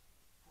sold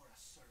for a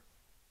servant.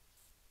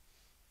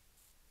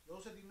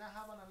 Joseph did not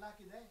have an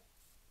unlucky day.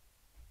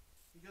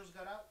 He just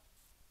got out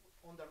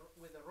on the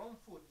with the wrong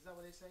foot. Is that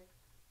what they say?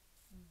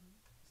 Mm-hmm.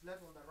 He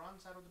slept on the wrong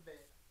side of the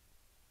bed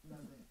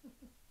that day.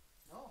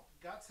 No,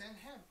 God sent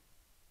him.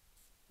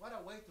 What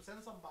a way to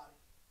send somebody.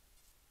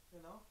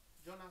 You know,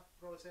 Jonah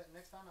probably said,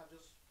 next time I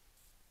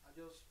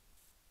just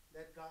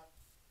let God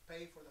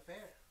pay for the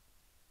fare.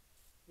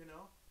 You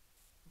know,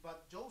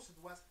 but Joseph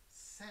was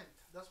sent.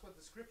 That's what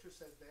the scripture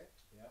says there.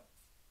 Yep.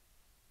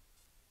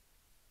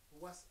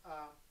 Was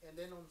and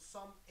then on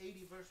Psalm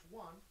 80 verse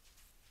 1,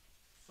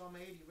 Psalm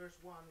 80 verse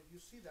 1, if you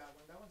see that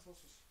one, that one's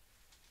also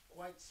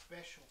quite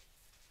special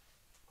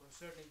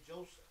concerning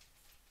Joseph.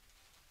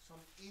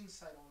 Some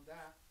insight on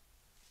that.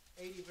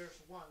 80 verse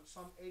 1,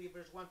 Psalm 80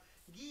 verse 1.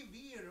 Give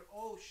ear,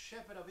 O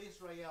shepherd of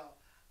Israel,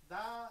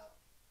 thou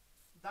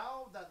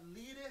that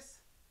leadest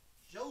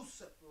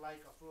Joseph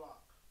like a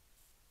flock,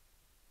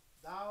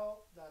 thou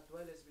that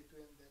dwellest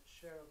between the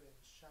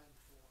cherubims, shine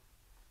forth.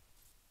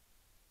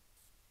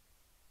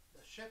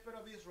 The shepherd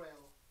of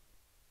Israel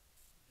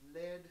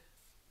led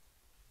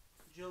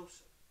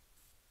Joseph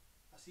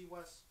as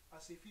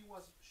if he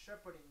was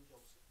shepherding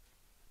Joseph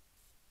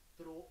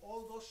through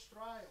all those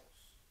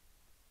trials.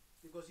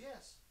 Because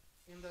yes,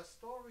 in the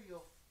story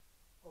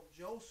of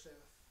Joseph,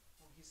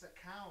 on his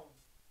account,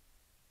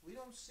 we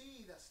don't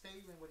see that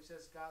statement where it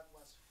says God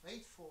was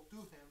faithful to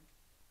him,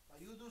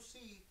 but you do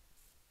see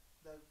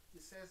that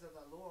it says that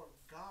the Lord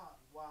God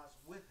was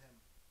with him.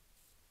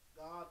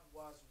 God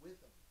was with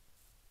him.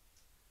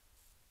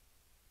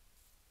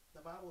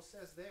 The Bible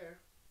says there,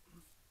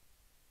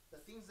 the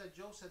things that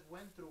Joseph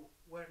went through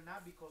were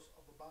not because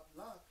of bad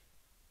luck,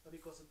 but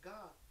because of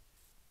God.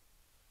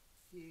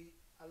 He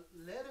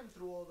led him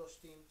through all those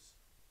things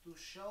to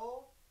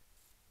show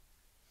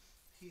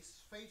his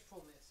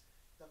faithfulness.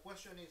 The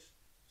question is,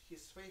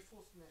 his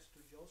faithfulness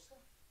to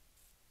Joseph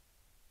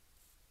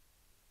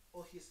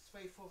or his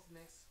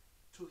faithfulness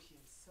to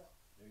himself?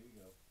 There you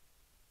go.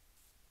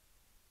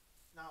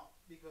 Now,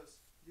 because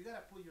you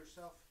gotta put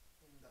yourself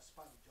in the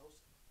spot of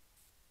Joseph.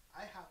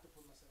 I have to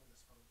put myself in the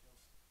spot of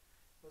Joseph.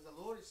 Because the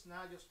Lord is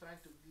not just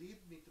trying to lead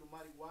me through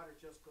muddy water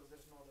just because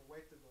there's no other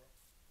way to go.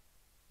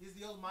 He's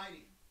the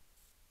Almighty.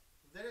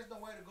 If there is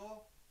no way to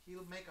go,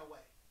 He'll make a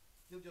way.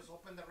 He'll just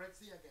open the Red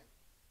Sea again.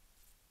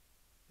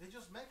 He'll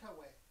just make a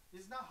way.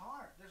 It's not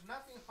hard. There's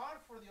nothing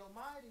hard for the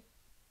Almighty.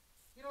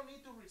 You don't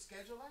need to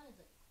reschedule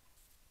anything.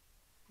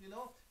 You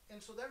know? And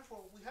so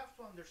therefore, we have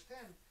to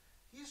understand,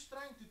 He's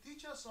trying to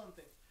teach us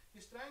something.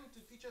 He's trying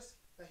to teach us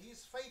that He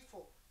is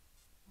faithful,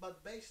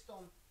 but based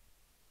on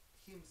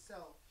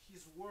Himself,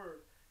 His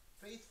Word,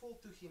 faithful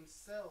to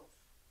Himself.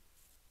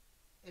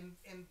 And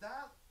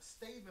that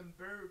statement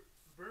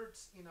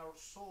births in our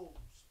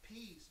souls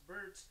peace,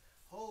 births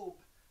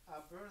hope,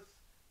 birth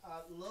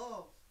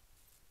love.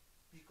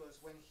 Because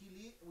when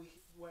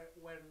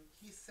when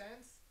He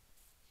sends,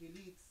 He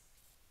leads.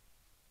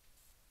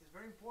 It's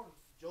very important.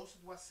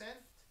 Joseph was sent,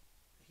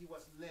 he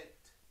was led.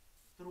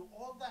 Through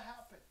all that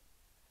happened,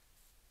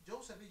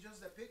 Joseph is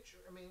just a picture.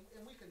 I mean,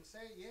 and we can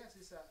say, yes,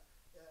 it's a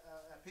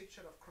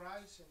picture of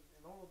Christ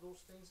and all of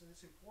those things, and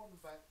it's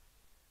important,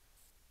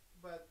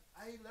 but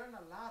I learned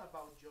a lot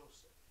about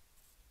Joseph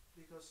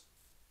because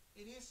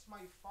it is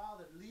my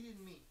Father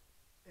leading me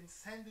and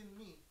sending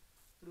me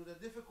through the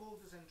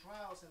difficulties and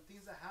trials and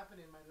things that happen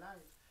in my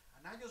life,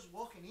 and I just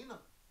walking in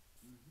them.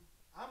 Mm-hmm.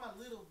 I'm a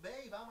little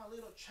babe, I'm a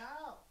little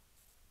child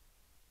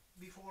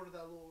before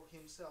the Lord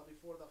Himself,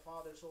 before the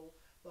Father. So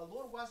the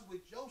Lord was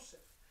with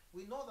Joseph.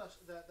 We know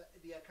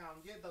the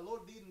account. Yet the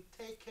Lord didn't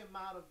take him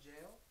out of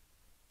jail,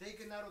 take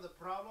him out of the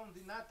problem,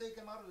 did not take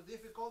him out of the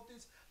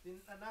difficulties,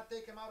 did not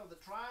take him out of the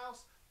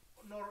trials,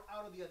 nor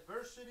out of the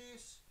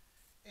adversities.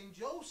 And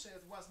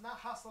Joseph was not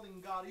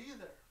hustling God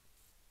either.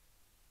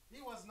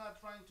 He was not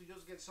trying to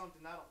just get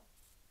something out of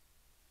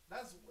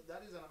him.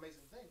 That is an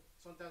amazing thing.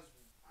 Sometimes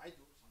I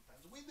do,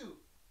 sometimes we do.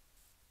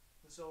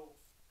 And so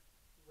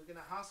we're going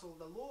to hustle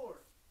the Lord.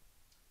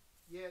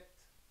 Yet,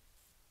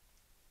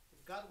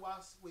 if God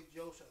was with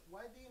Joseph,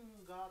 why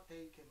didn't God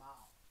take him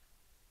out?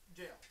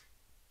 Jail.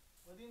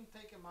 Why didn't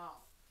take him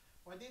out?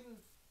 Why didn't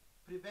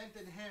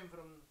prevented him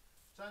from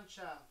such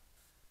a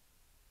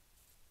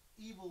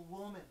evil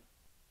woman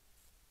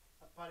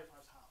at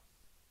Potiphar's house?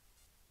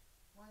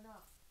 Why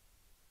not?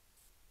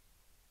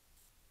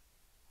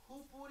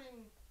 Who put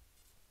in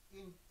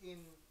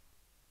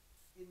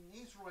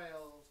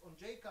Israel's, on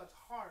Jacob's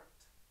heart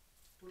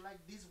to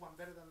like this one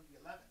better than the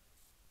 11?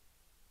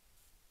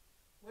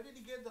 Where did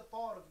he get the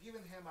thought of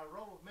giving him a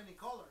robe of many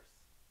colors?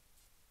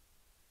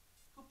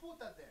 Who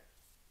put that there?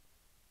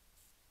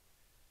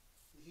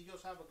 Did he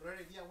just have a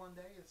great idea one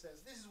day and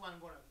says, this is what I'm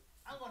going to do.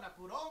 I'm going to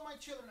put all my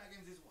children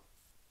against this one.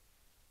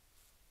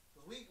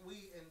 Because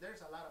and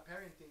there's a lot of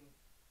parenting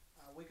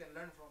we can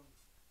learn from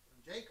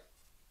Jacob.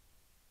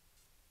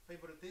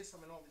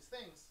 Favoritism and all these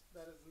things.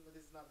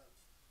 This is not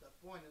the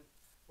point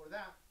for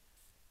that.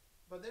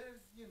 But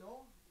there,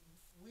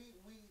 we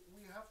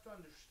have to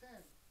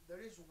understand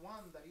there is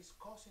one that is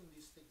causing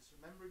these things.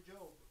 Remember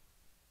Job?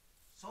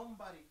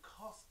 Somebody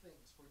caused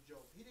things for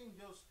Job. He didn't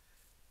just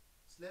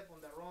sleep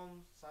on the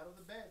wrong side of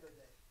the bed that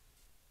day.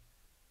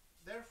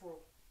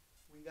 Therefore,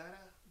 we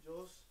gotta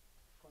just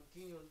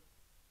continue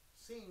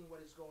seeing what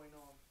is going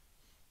on.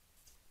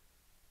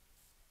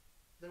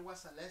 There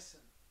was a lesson.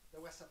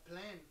 There was a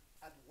plan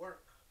at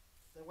work.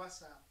 There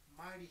was a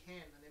mighty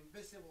hand, an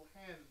invisible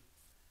hand.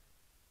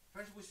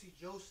 First we see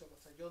Joseph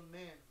as a young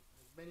man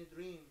with many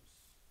dreams.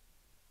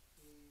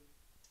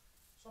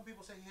 Some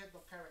people say he had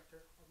no character.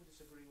 I would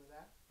disagree with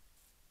that.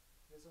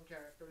 There's some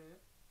character in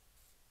it.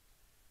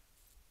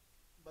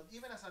 But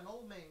even as an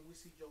old man, we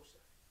see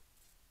Joseph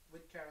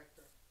with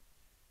character.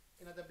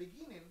 And at the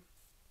beginning,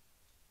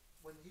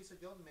 when he's a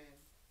young man,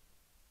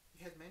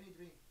 he had many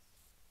dreams.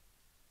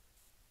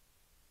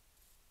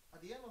 At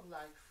the end of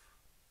life,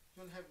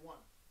 you only have one.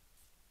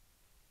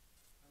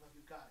 I don't know if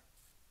you got it.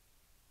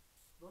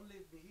 Don't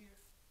leave me here.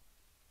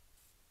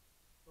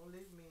 Don't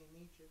leave me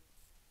in Egypt.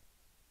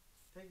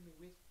 Take me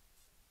with you.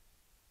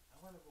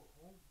 I want to go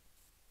home.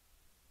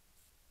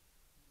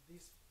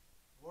 This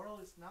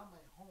world is not my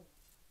home.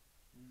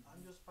 Mm-hmm.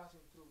 I'm just passing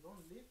through.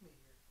 Don't leave me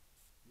here.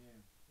 Yeah.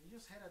 You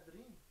just had a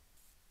dream.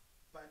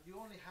 But you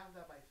only have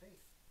that by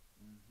faith.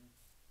 Mm-hmm.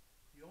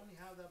 You only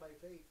have that by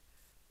faith.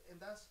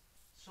 And that's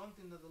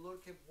something that the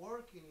Lord kept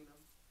working in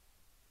him.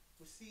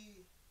 We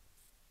see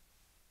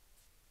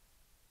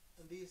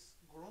this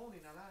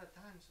groaning. A lot of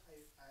times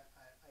I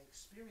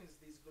experience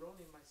this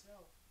groaning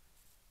myself.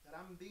 That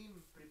I'm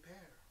being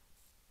prepared.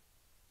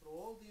 Through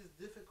all these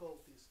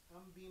difficulties,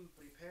 I'm being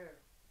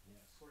prepared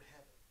for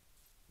heaven.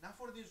 Not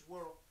for this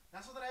world.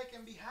 Not so that I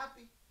can be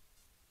happy.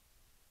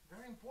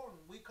 Very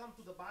important. We come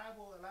to the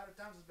Bible a lot of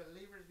times as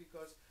believers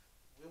because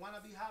we want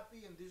to be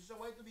happy, and this is a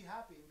way to be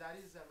happy, and that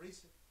is the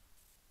reason.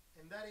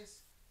 And that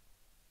is,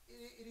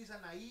 it is a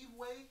naive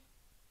way.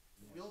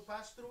 Yes. We'll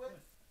pass through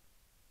it.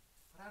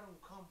 But I don't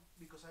come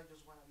because I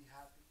just want to be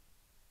happy.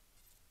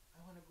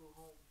 I want to go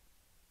home.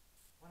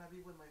 I want to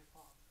be with my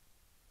Father.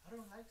 I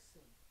don't like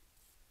sin.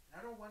 And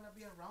I don't want to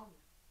be around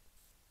it.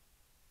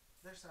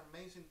 There's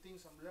amazing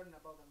things I'm learning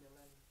about the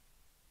millennium.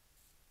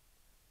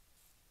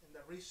 And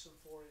the reason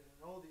for it and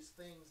all these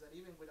things that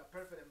even with a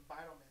perfect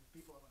environment,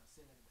 people are going to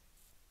sin anyway.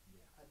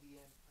 Yeah. At the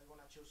end, I'm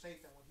going to choose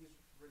Satan when he's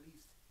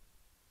released.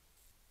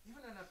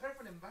 Even in a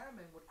perfect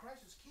environment where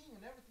Christ is king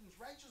and everything is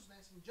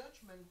righteousness and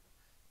judgment,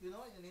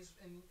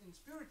 and in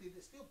purity,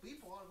 there's still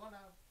people are going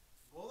to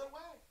go their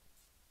way.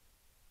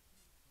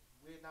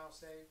 We now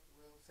say,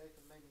 well,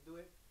 Satan made me do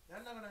it. They're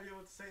not going to be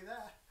able to say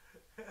that.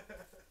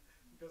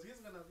 Because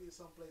he's going to be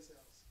someplace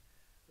else.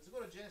 Let's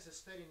go to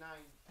Genesis 39.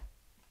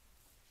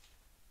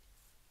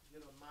 If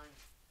you don't mind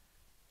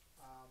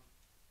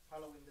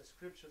following the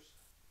scriptures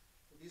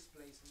to this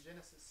place in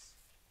Genesis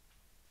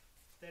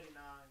 39.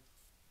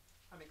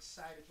 I'm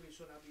excited. Pretty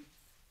soon I'll be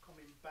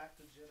coming back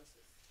to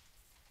Genesis.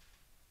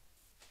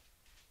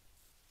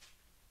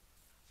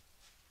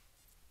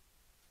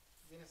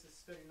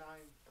 Genesis 39.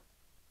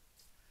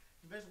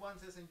 Verse 1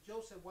 says, and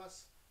Joseph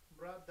was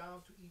brought down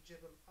to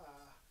Egypt,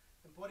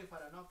 and Potiphar,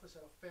 an officer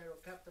of Pharaoh,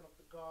 captain of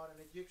the guard, an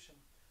Egyptian,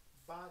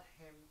 bought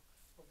him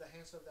of the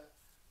hands of the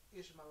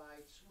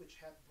Ishmaelites, which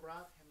had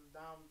brought him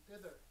down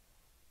thither.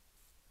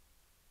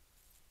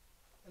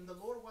 And the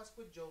Lord was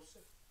with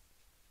Joseph.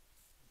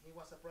 He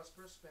was a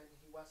prosperous man.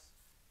 He was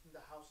in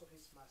the house of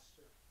his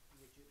master,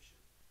 the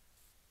Egyptian.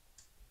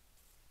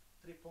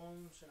 3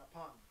 pounds and a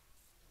pound,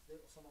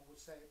 as someone would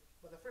say.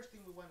 But the first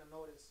thing we want to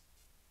notice,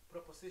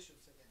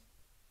 propositions again.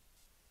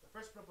 The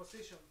first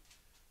proposition,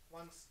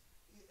 once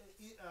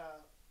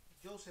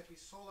Joseph is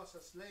sold as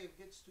a slave,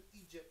 gets to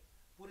Egypt,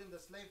 put in the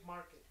slave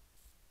market,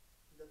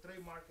 the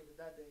trade market of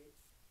that day.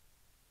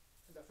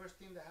 And the first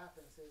thing that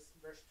happens is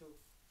verse 2,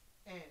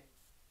 and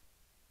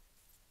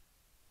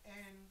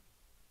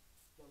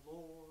the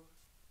Lord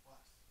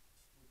was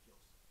with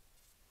Joseph.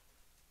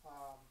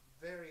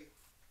 Very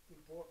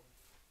important.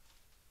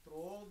 Through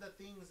all the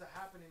things that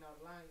happen in our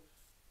life,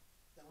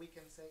 that we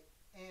can say,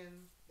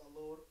 and the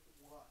Lord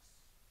was.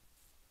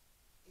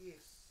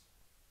 Is.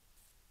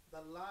 The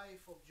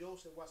life of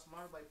Joseph was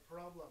marked by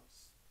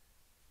problems,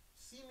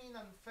 seeming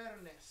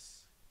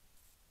unfairness.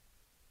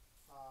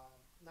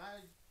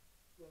 Now,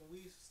 when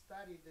we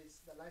study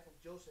the life of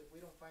Joseph, we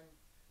don't find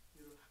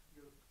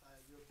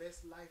your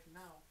best life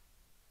now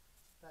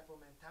type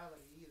of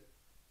mentality either.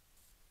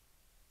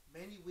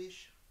 Many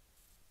wish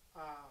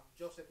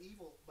Joseph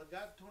evil, but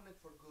God turned it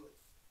for good.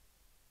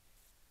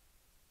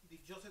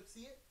 Did Joseph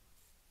see it?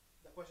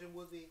 The question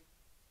would be,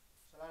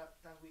 so a lot of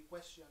times we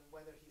question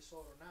whether he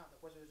saw it or not.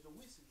 The question is, do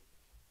we see it?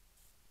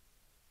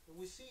 Do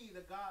we see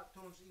that God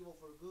turns evil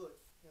for good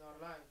in our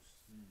lives?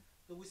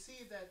 So we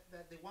see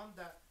that the one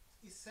that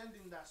is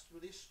sending us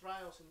through these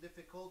trials and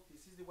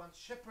difficulties is the one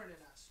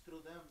shepherding us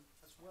through them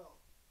as well.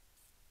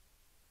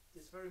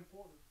 It's very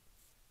important.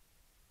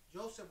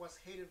 Joseph was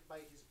hated by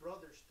his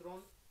brothers,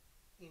 thrown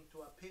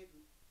into a pit,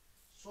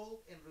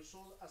 sold and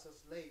resold as a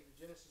slave.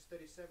 Genesis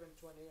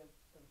 37:20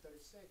 and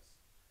 36.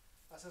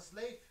 As a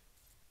slave,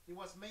 he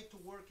was made to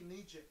work in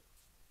Egypt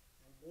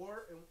and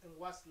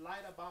was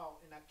lied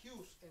about and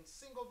accused and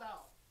singled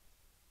out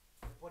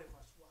by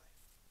Potiphar's wife.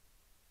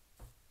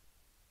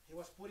 He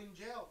was put in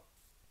jail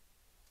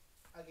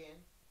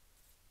again,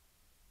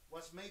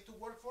 was made to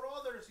work for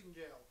others in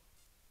jail,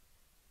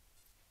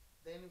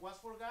 then was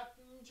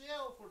forgotten in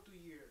jail for 2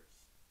 years.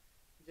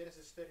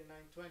 Genesis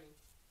 39:20.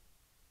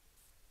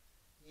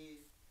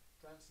 He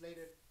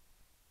translated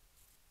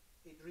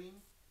a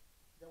dream.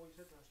 Is that what you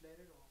said?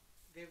 Translated, or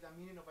gave the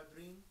meaning of a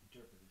dream?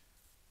 Interpreted.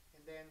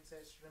 And then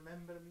says,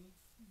 remember me.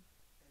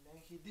 And then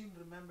he didn't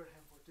remember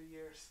him for 2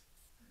 years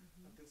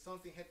until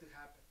something had to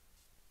happen.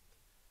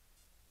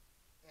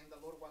 And the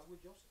Lord was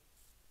with Joseph.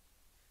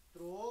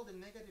 Through all the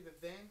negative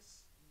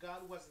events,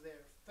 God was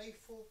there,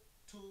 faithful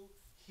to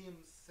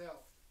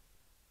himself.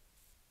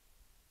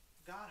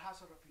 God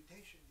has a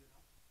reputation,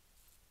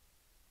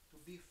 to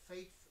be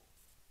faithful.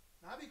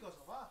 Not because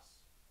of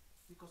us,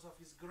 because of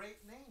his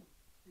great name,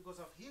 because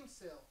of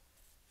himself,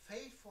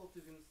 faithful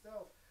to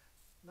himself.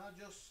 Not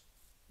just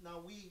now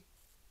we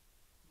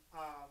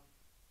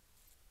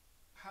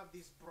have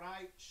this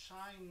bright,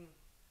 shine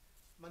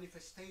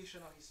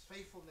manifestation of his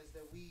faithfulness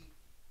that we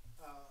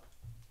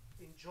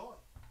enjoy.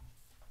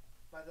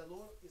 But the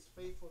Lord is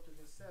faithful to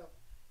himself.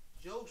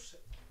 Joseph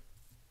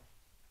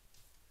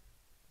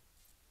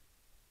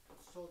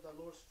saw the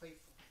Lord's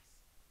faithfulness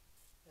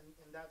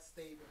in that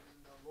statement.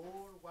 And the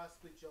Lord was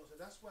with Joseph.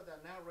 That's what the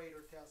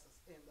narrator tells us.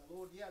 And the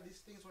Lord, these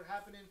things were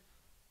happening,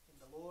 and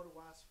the Lord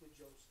was with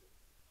Joseph.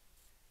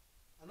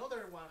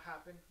 Another one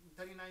happened in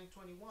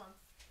 39:21.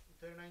 In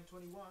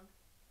 39:21,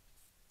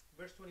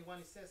 verse 21,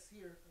 it says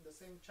here in the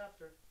same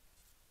chapter,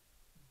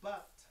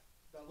 but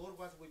the Lord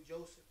was with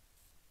Joseph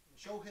and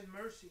showed him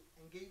mercy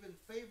and gave him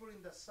favor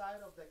in the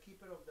sight of the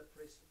keeper of the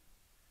prison.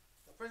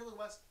 The first one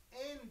was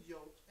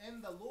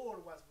and the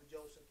Lord was with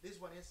Joseph. This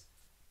one is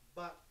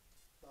but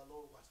the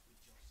Lord was with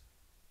Joseph.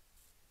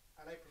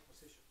 I like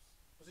prepositions.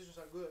 Prepositions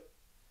are good.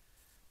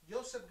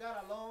 Joseph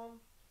got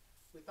along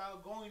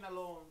without going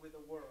along with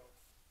the world,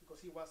 because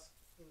he was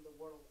in the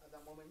world at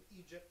that moment,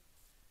 Egypt.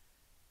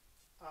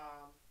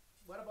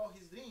 What about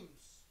his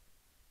dreams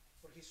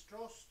or his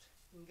trust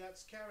in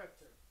God's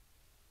character?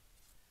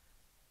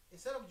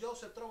 Instead of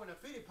Joseph throwing a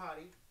pity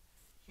party,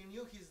 he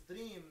knew his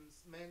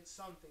dreams meant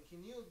something. He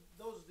knew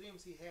those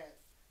dreams he had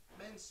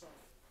meant something.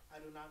 I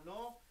do not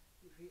know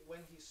when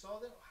he saw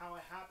them, how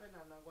it happened.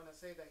 I'm not going to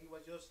say that he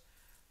was just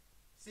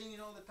singing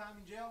all the time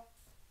in jail.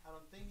 I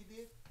don't think he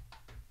did.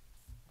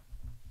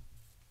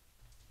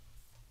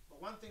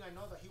 But one thing I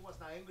know, that he was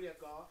not angry at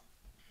God.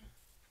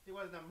 He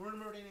was not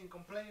murmuring and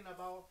complaining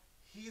about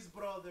his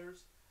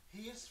brothers,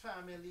 his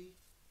family.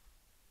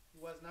 He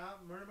was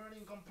not murmuring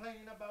and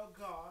complaining about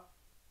God,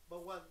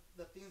 but what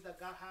the things that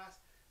God has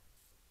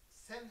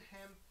sent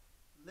him,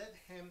 let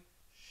him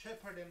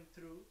shepherd him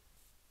through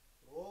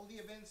all the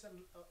events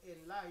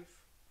in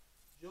life.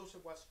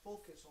 Joseph was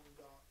focused on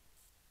God.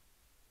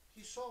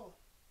 He saw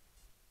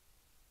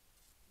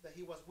that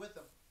he was with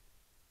them.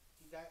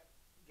 He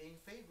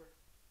gained favor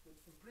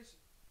in prison.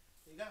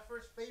 He got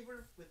first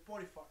favor with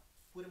Potiphar,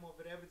 put him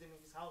over everything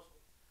in his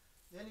household.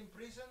 Then in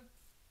prison,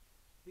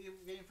 he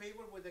gained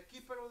favor with the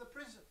keeper of the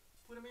prison,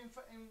 put him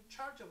in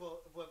charge of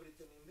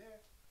everything in there.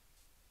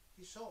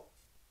 He saw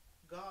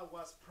God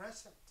was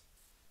present.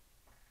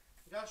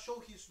 God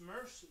showed his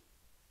mercy.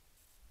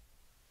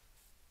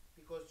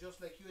 Because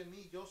just like you and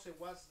me, Joseph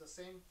was the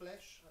same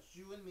flesh as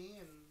you and me,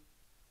 and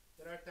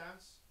there are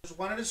times he just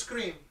wanted to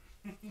scream.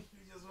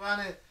 He just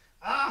wanted,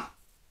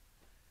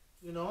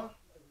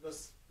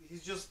 because he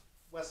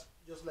was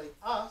just like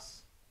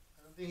us.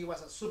 I don't think he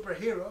was a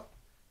superhero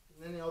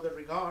in any other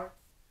regard.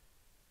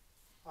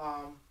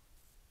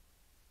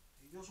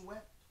 He just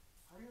wept.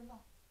 How do you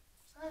know?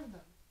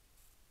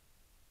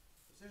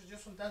 Because there's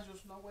just sometimes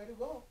just no way to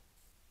go.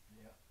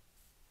 Yeah.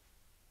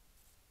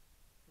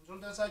 And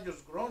sometimes I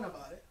just groan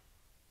about it.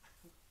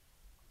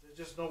 There's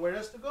just nowhere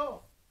else to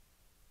go.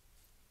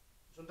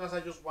 Sometimes I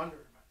just wonder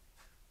about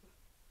it.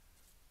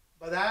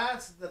 But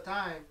that's the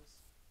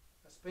times,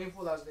 as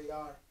painful as they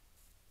are,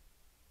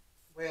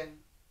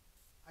 when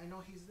I know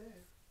he's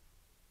there.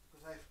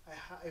 Because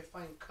I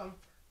find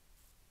comfort.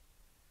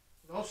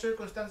 In all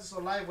circumstances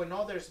of life, when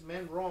others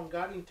meant wrong,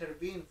 God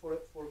intervened for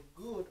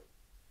good.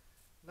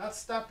 Not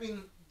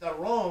stopping the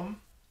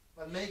wrong,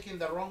 but making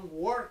the wrong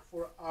work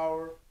for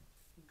our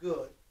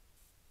good.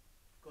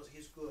 Because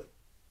he's good.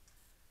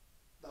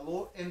 The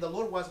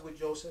Lord was with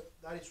Joseph.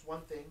 That is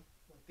one thing.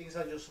 When things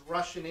are just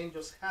rushing in,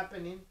 just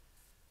happening.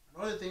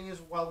 Another thing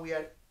is, while we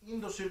are in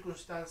those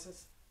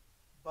circumstances,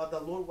 but the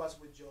Lord was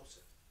with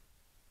Joseph.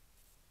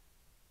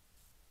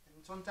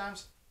 And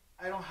sometimes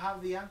I don't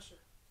have the answer.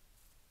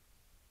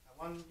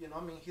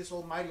 He's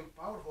almighty and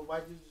powerful. Why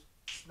do you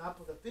snap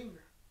of the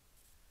finger.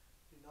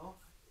 You know,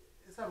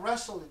 it's a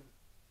wrestling,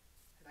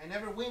 and I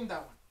never win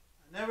that one.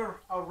 I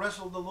never out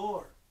wrestle the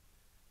Lord.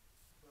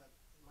 But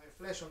in my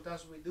flesh,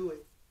 sometimes we do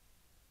it.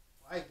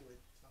 Well, I do it.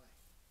 It's not like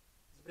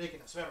it's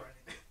breaking a sweat or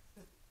anything.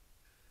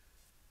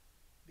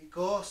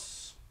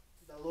 Because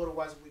the Lord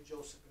was with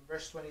Joseph. In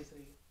verse 23,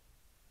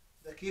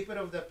 the keeper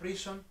of the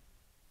prison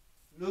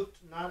looked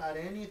not at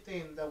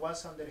anything that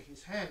was under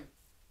his hand,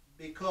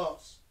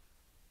 because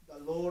the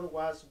Lord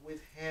was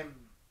with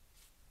him.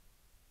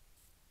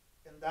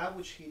 And that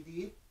which he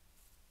did,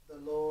 the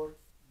Lord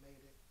made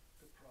it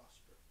to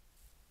prosper.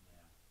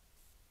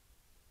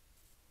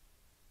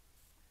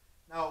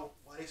 Yeah. Now,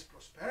 what is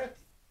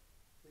prosperity?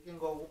 We can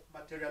go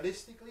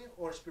materialistically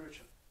or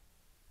spiritually.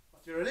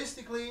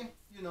 Materialistically,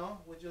 you know,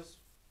 we just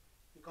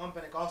become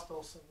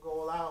Pentecostals and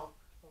go all out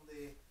on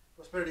the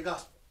prosperity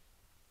gospel.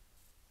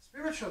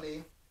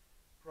 Spiritually,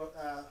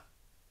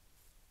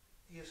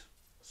 his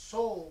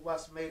soul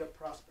was made to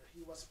prosper.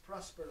 He was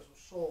prosperous of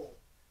soul.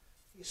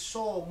 He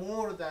saw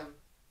more than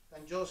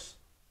just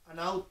an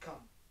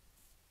outcome.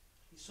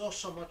 He saw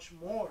so much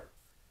more.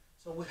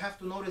 So we have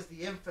to notice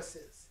the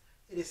emphasis.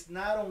 It is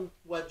not on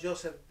what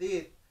Joseph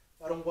did,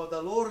 but on what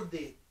the Lord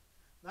did.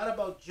 Not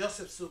about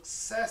Joseph's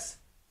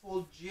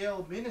successful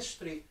jail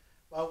ministry,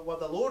 but what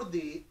the Lord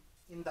did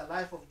in the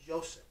life of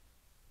Joseph,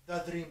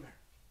 the dreamer.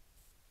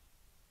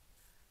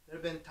 There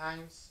have been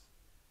times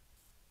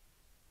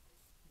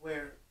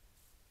where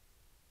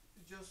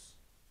just,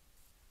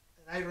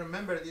 and I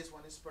remember this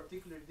one is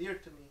particularly dear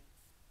to me.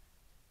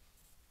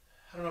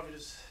 I don't know if it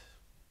is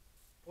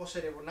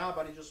positive or not,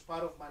 but it's just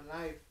part of my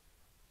life.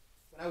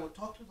 When I would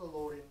talk to the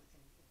Lord in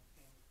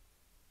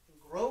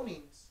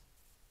groanings,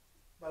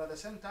 but at the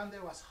same time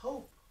there was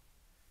hope.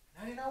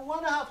 And I did not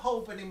want to have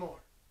hope anymore.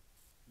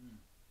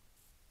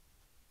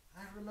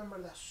 I remember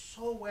that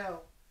so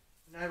well,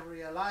 and I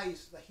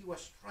realized that he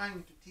was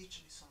trying to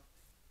teach me something.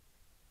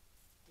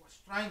 He was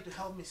trying to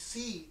help me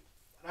see,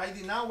 but I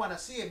did not want to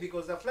see it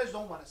because the flesh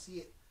don't want to see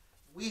it.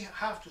 We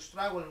have to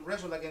struggle and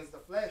wrestle against the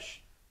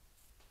flesh.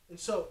 And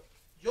so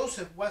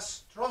Joseph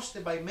was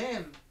trusted by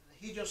men.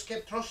 He just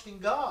kept trusting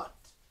God.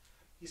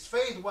 His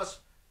faith was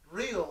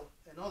real,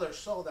 and others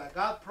saw that.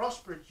 God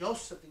prospered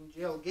Joseph in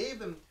jail, gave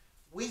him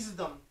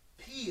wisdom,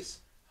 peace,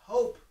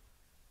 hope,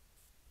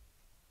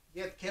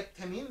 yet kept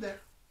him in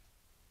there.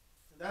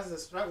 And that's the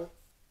struggle.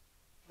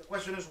 The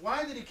question is,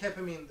 why did he keep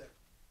him in there?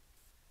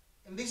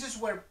 And this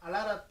is where a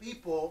lot of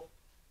people,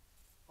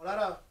 a lot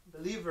of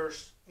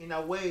believers, in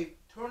a way,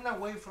 turn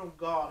away from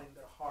God in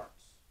their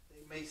hearts.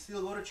 They may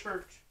still go to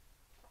church.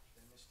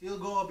 They may still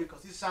go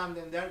because it's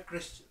Sunday and they're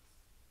Christians.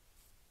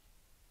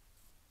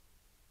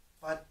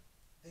 But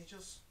they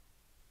just,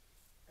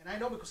 and I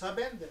know because I've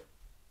been there.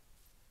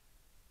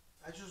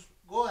 I just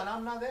go and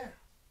I'm not there.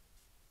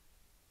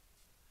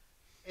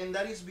 And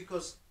that is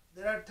because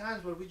there are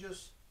times where we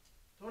just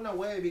turn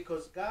away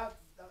because God,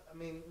 I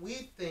mean, we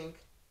think,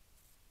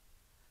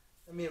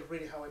 let me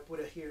read how I put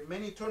it here.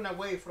 Many turn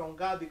away from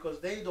God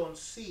because they don't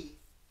see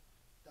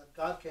that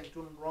God can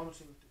turn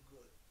wrongs into good.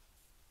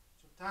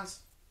 Sometimes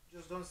you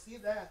just don't see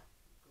that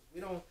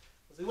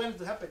because we want it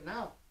to happen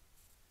now.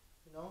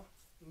 You know,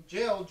 in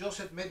jail,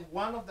 Joseph met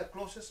one of the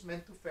closest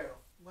men to Pharaoh.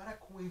 What a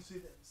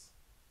coincidence.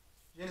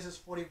 Genesis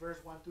 40, verse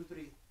 1 to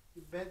 3.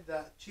 He met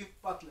the chief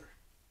butler.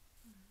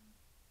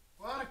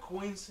 What a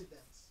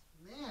coincidence.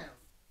 Man.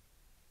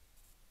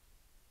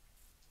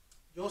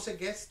 Joseph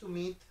gets to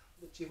meet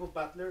the chief of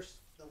butlers,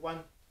 the one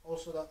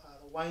also the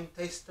wine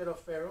taster of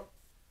Pharaoh.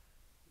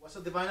 It was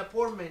a divine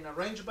appointment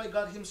arranged by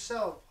God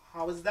himself.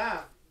 How is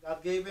that?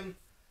 God gave him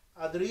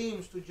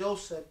dreams to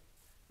Joseph,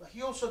 but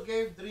he also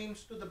gave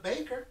dreams to the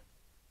baker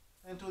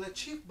and to the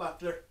chief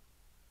butler.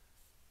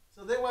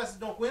 So there was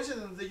no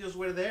coincidence. They just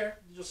were there.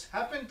 They just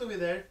happened to be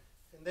there,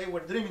 and they were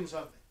dreaming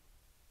something.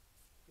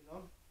 You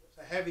know, it was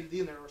a heavy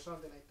dinner or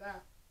something like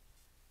that.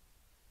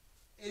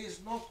 It is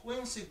no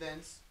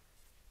coincidence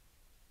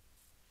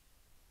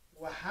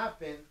what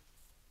happened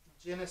in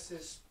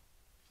Genesis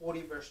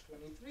 40, verse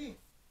 23.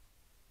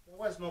 There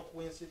was no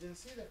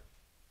coincidence either.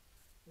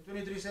 And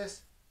 23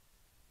 says,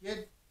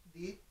 yet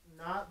did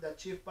not the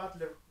chief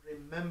butler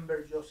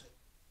remember Joseph,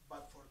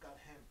 but forgot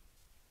him.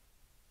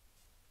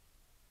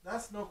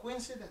 That's no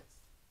coincidence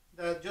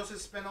that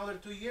Joseph spent another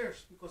 2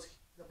 years because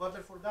the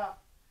butler forgot.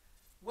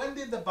 When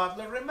did the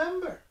butler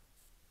remember?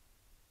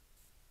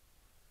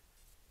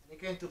 And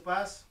it came to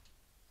pass,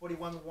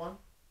 41:1,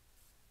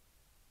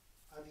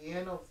 at the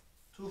end of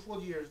 2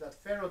 full years that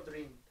Pharaoh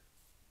dreamed,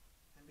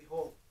 and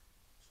behold,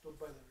 stood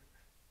by the river.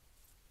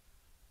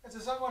 He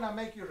says, I'm going to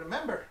make you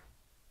remember.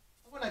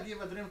 I'm going to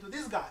give a dream to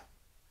this guy.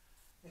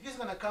 And he's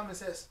going to come and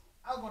says,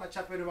 I'm going to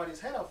chop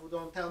everybody's head off who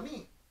don't tell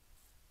me.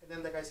 And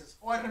then the guy says,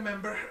 oh, I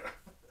remember.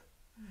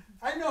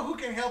 I know who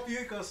can help you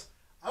because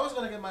I was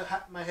going to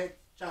get my head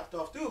chopped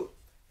off too.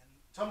 And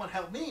someone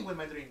helped me with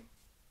my dream.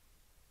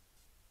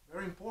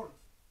 Very important.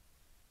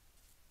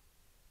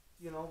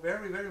 You know,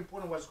 very, very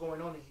important what's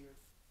going on here.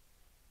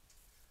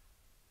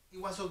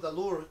 It was of the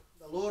Lord.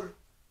 The Lord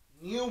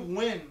knew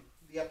when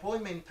the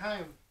appointment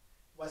time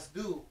was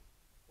due.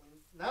 When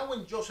Not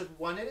when Joseph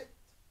wanted it,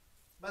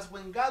 but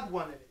when God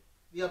wanted it.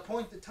 The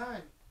appointed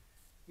time.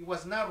 He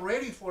was not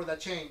ready for the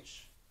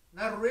change.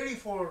 Not ready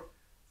for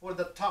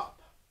the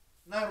top.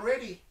 Not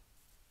ready.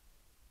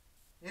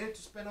 He needed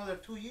to spend another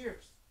 2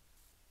 years.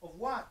 Of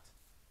what?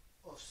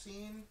 Of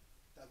seeing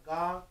that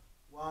God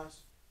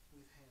was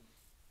with him.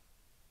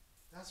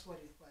 That's what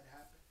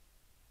happened.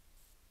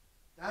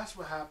 That's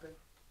what happened.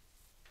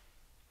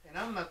 And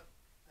I'm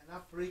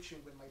not preaching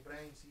with my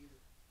brains either.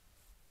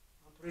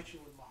 I'm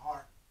preaching with my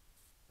heart.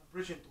 I'm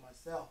preaching to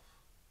myself.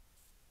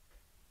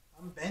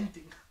 I'm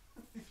venting,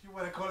 if you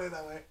want to call it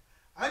that way.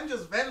 I'm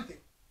just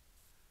venting.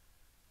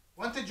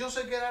 Wanted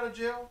Joseph to get out of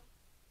jail?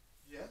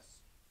 Yes.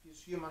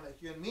 He's human like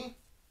you and me?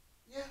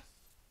 Yes.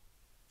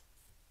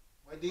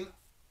 Why didn't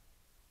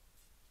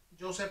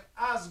Joseph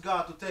ask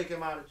God to take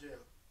him out of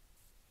jail?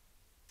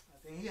 I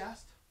think he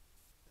asked.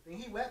 I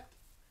think he wept.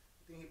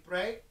 I think he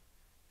prayed.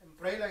 And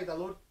prayed like the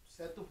Lord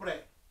said to pray.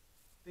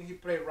 I think he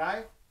prayed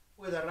right,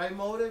 with the right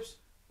motives,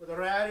 with the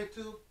right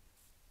attitude,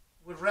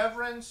 with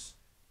reverence,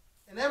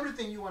 and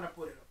everything you want to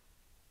put it on.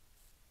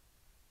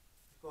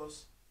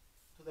 Because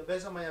to the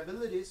best of my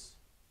abilities,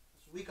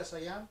 as weak as I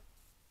am,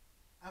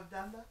 I've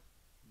done that.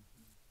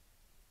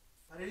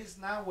 But it is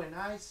not when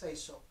I say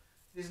so.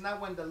 It is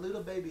not when the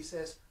little baby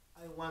says,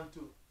 I want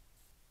to.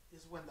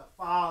 It's when the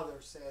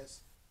father says,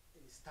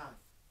 it is time.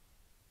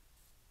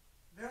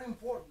 Very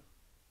important.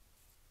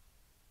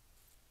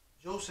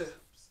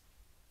 Joseph's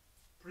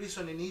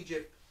prison in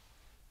Egypt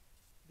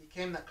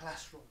became the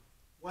classroom.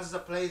 Was the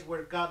place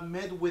where God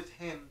met with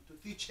him to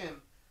teach him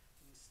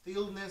in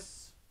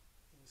stillness,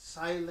 in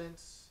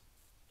silence,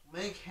 to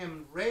make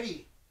him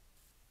ready,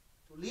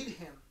 to lead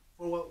him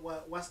for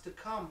what was to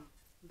come,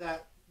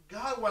 that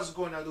God was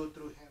going to do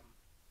through him.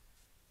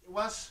 It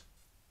was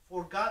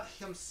for God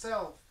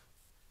himself.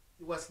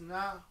 It was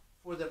not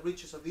for the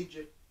riches of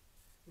Egypt.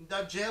 In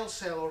that jail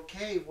cell or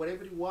cave,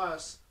 whatever it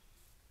was,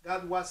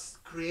 God was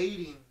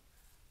creating.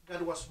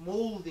 God was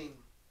molding.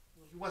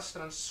 He was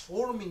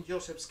transforming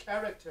Joseph's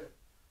character,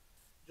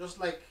 just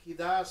like he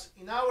does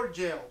in our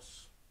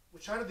jails,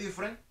 which are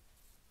different.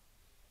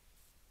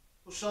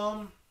 To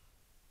some,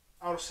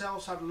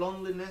 ourselves are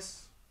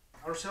loneliness,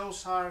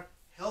 ourselves are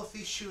health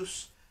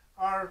issues,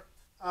 are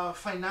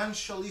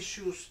financial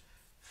issues,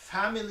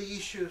 family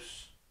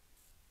issues,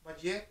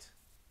 but yet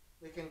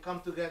we can come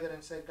together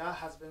and say, God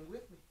has been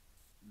with me.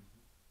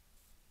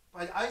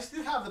 But I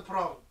still have the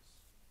problems.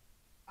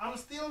 I'm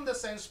still in the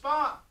same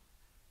spot.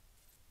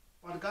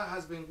 But God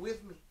has been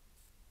with me.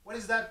 What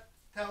does that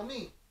tell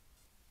me?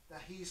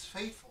 That he is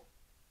faithful.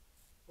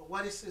 But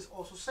what is this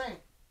also saying?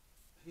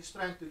 He's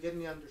trying to get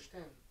me to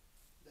understand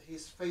that he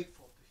is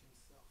faithful to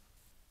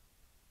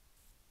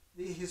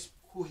himself. He is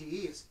who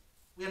he is.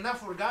 We are not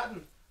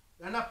forgotten.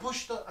 We are not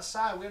pushed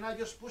aside. We are not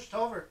just pushed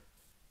over.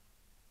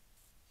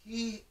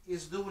 He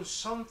is doing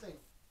something.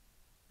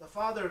 The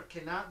Father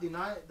cannot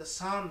deny the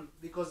Son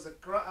because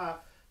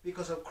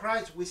of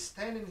Christ. We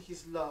stand in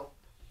his love.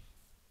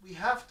 We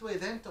have to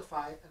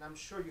identify, and I'm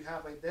sure you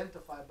have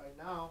identified by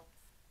now,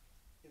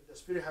 if the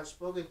Spirit has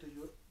spoken to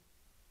you,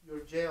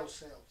 your jail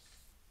cells,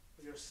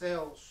 or your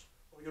cells,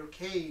 or your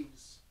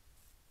caves.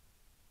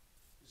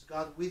 Is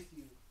God with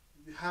you?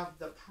 You have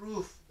the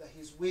proof that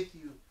he's with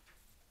you.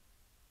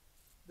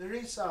 There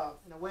is,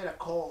 in a way, a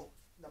call.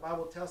 The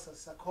Bible tells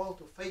us a call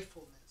to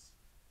faithfulness.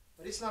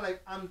 But it's not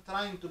like I'm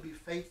trying to be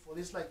faithful.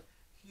 It's like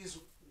he's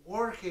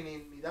working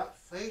in me. That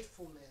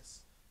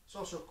faithfulness is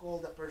also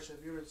called the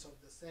perseverance of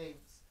the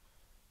saints.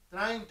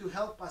 Trying to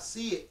help us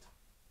see it.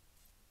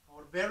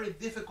 Our very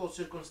difficult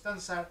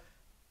circumstances are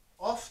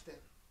often,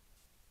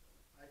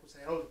 I could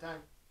say it all the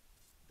time,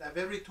 the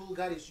very tool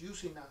God is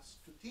using us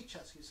to teach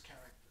us his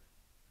character.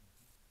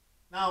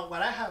 Now,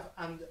 what I have,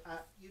 and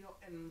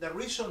the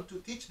reason to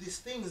teach these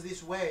things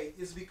this way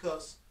is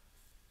because,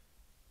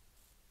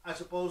 I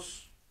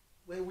suppose,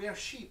 when we are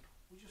sheep,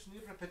 we just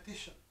need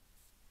repetition.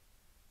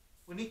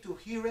 We need to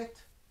hear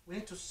it, we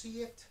need to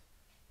see it,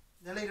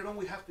 then later on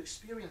we have to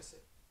experience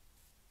it.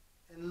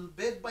 And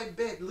bit by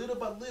bit, little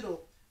by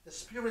little, the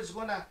Spirit is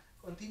gonna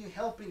continue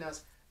helping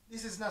us.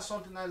 This is not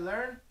something I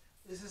learned.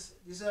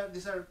 These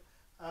are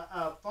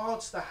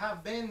thoughts that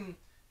have been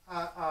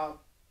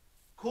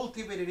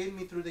cultivated in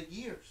me through the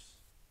years,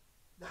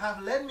 that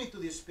have led me to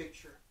this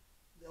picture.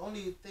 The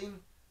only thing,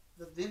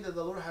 that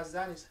the Lord has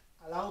done is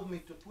allowed me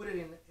to put it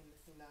in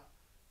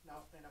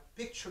a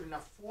picture, in a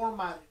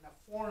format, in a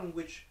form in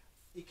which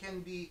it can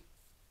be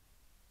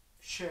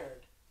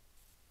shared.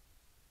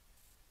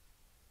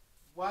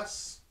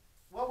 What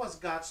was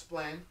God's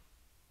plan?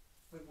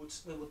 We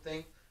would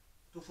think,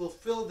 to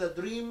fulfill the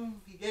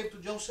dream he gave to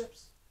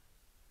Joseph,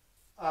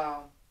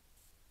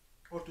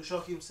 or to show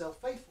himself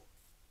faithful.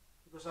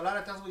 Because a lot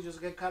of times we just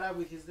get caught up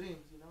with his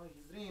dreams,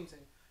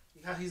 and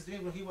he had his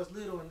dream when he was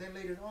little, and then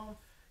later on,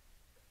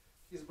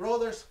 his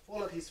brothers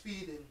fall at his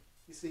feet, and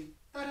he say,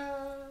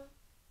 ta-da!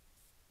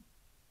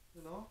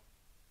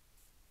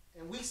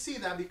 And we see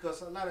that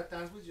because a lot of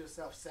times we're just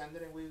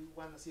self-centered, and we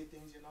want to see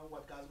things,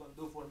 what God's going to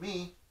do for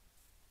me.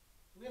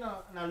 We're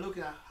not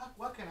looking at,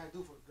 what can I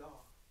do for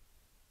God?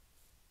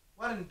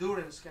 What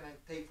endurance can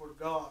I take for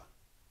God?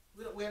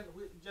 We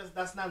just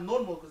that's not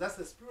normal because that's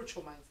the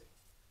spiritual mind thing.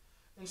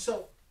 And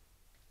so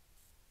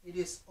it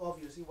is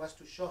obvious he wants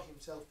to show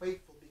himself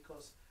faithful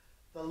because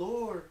the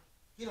Lord,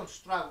 he don't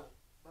struggle,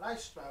 but I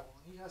struggle.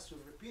 He has to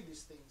repeat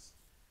these things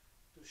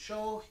to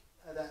show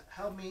that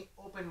help me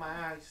open my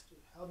eyes, to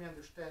help me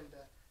understand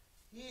that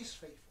he is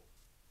faithful.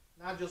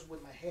 Not just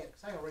with my head,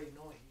 because I already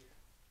know it here.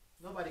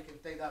 Nobody can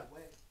take that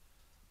away.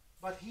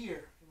 But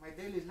here, in my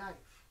daily life,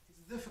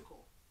 it's difficult.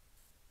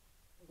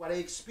 What I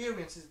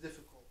experience is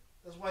difficult.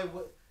 That's why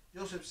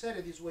Joseph said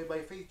it this way, by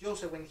faith.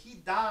 Joseph, when he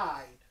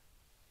died,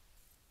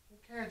 who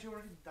cares? You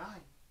already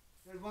died.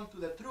 You're going to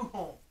the true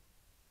home.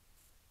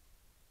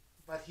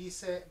 But he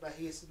said, but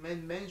his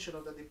mention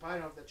of the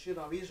departing of the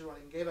children of Israel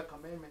and gave a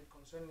commandment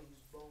concerning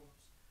his bones.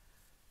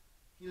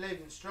 He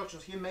laid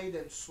instructions. He made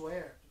them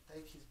swear to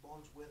take his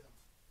bones with them.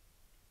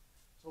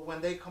 So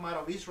when they come out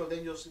of Israel,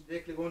 then just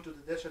directly go into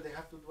the desert, they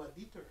have to do a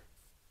detour.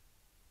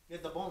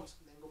 Get the bones,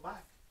 and then go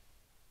back.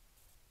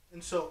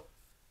 And so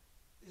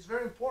it's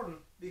very important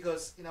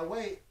because in a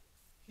way,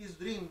 his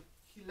dream,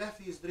 he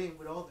left his dream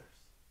with others.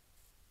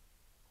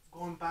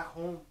 Going back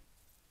home.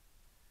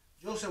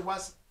 Joseph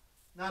was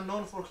not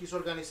known for his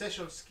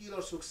organization skill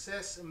or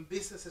success in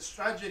business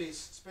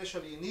strategies,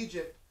 especially in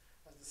Egypt,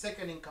 as the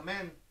second in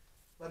command,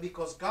 but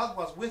because God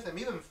was with him.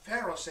 Even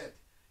Pharaoh said,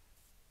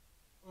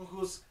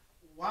 whose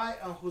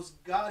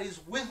God is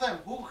with them.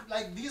 Who,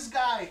 like this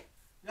guy,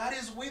 God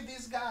is with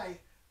this guy.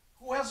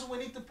 Who else we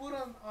need to put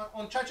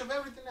on charge of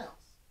everything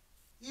else?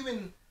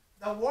 Even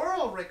the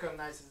world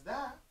recognizes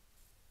that.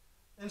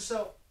 And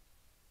so,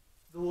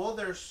 do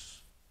others,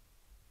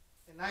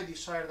 and I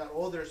desire that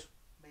others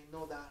may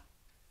know that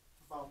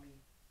about me.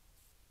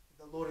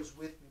 The Lord is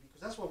with me,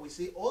 because that's what we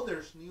see.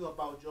 Others knew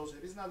about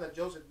Joseph. It's not that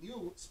Joseph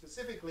knew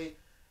specifically,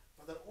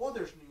 but that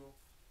others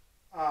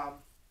knew.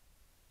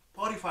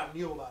 Potiphar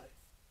knew about it.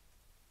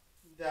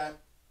 That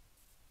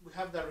we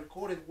have the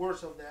recorded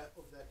words of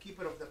the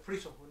keeper of the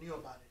prison who knew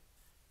about it.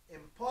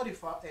 And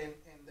Potiphar and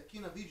the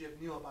king of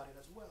Egypt knew about it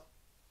as well.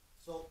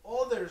 So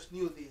others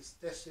knew this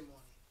testimony.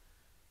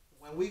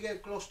 When we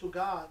get close to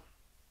God,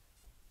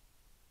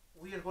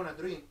 we are going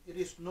to dream. It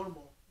is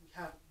normal. We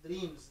have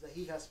dreams that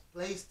he has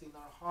placed in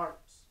our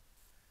hearts.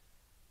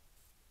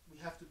 We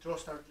have to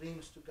trust our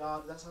dreams to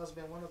God. That has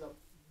been one of the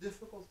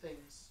difficult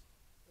things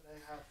that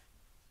I have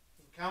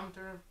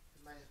encountered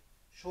in my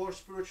short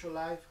spiritual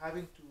life,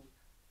 having to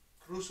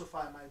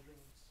crucify my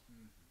dreams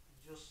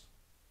and just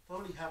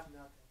totally have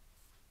nothing.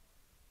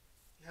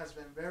 It has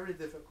been very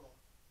difficult,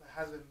 but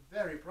has been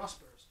very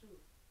prosperous too.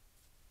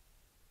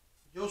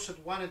 Joseph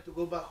wanted to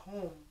go back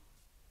home.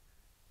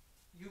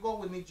 You go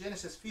with me,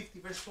 Genesis 50,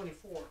 verse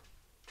 24.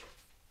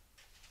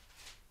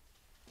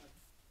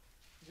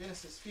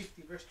 Genesis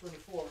 50, verse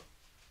 24.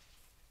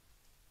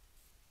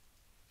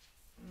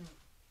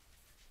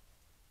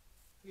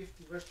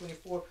 50, verse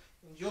 24.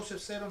 And Joseph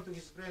said unto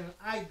his brethren,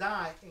 I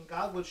die, and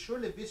God will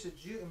surely visit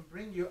you and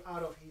bring you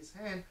out of his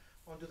hand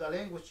unto the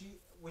land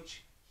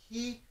which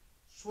he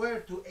swore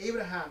to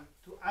Abraham,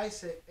 to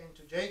Isaac, and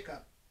to Jacob.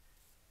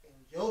 And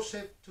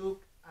Joseph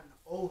took an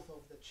oath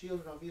of the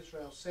children of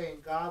Israel, saying,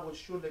 God will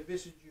surely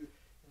visit you,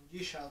 and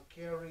ye shall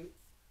carry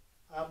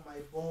up my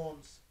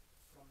bones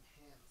from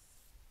hence.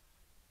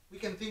 We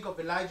can think of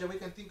Elijah, we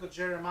can think of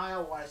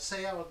Jeremiah or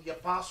Isaiah or the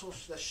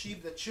apostles, the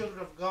sheep, the children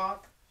of God.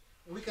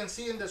 And we can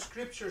see in the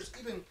scriptures,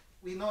 even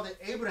we know that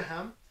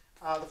Abraham,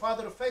 the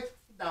father of faith,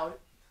 doubted.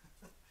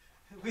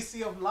 We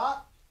see of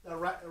Lot,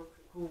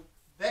 who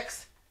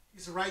vexed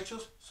his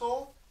righteous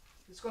soul,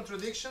 his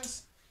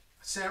contradictions.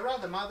 Sarah,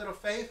 the mother of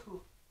faith, who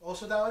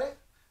also doubted.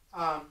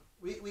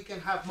 We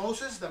can have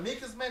Moses, the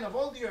meekest man of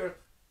all the earth,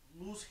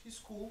 lost his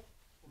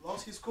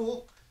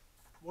cool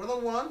more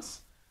than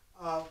once.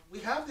 We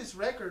have these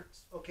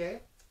records,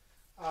 okay?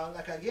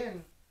 Like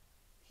again,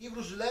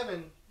 Hebrews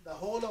 11, the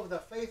whole of the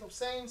faith of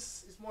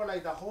saints is more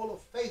like the whole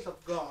of faith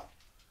of God.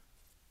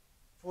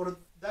 For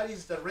that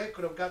is the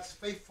record of God's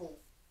faithful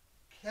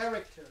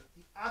character,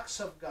 the acts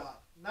of God,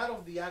 not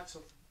of the acts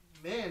of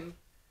men.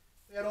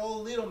 We are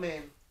all little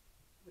men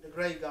with a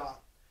great God.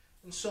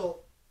 And so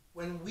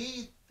when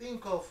we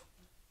think of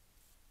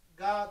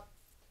God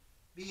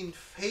being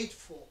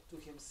faithful to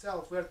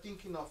himself, we are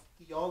thinking of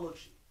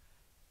theology.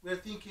 We are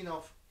thinking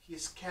of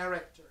his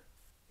character.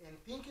 And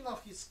thinking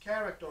of his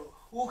character,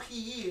 who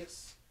he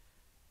is,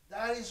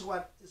 that is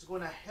what is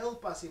going to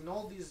help us in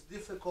all these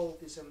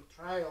difficulties and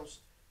trials.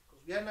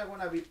 Because we are not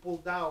going to be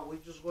pulled down. We're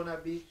just going to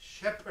be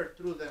shepherded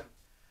through them.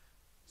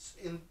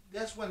 And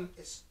that's when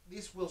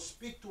this will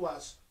speak to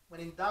us. When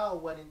in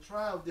doubt, when in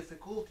trial,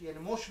 difficulty, and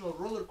emotional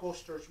roller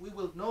coasters, we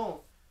will know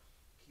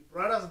he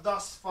brought us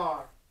thus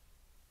far.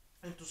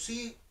 And to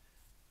see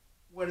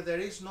where there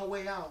is no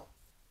way out.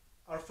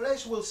 Our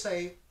flesh will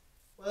say,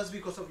 well, that's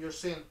because of your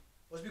sin.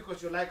 Well, it's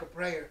because you lack of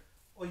prayer,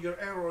 or your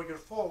error, or your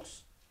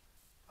faults.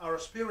 Our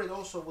spirit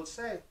also will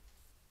say,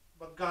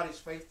 but God is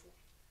faithful.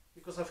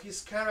 Because of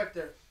his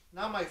character,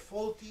 not my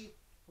faulty,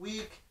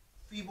 weak,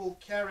 feeble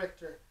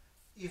character.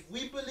 If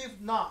we believe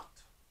not,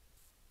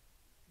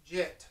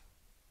 yet,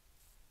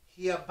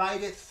 he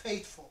abideth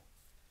faithful.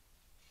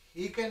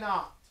 He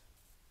cannot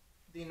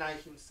deny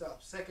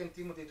himself. 2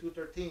 Timothy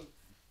 2:13.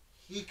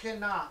 He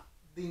cannot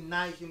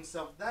deny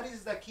himself. That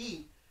is the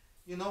key.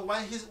 You know,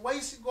 why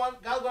is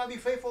God going to be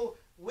faithful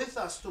with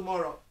us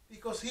tomorrow?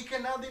 Because he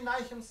cannot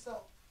deny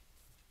himself.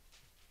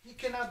 He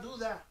cannot do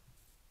that.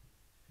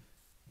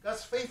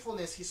 God's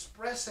faithfulness, his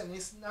presence,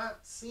 is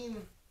not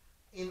seen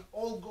in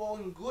all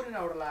going good in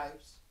our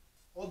lives.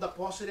 All the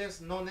positives,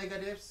 no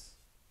negatives.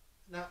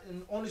 Not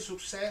in only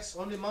success,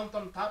 only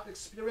mountaintop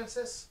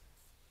experiences.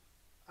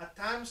 At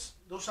times,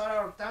 those are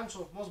our times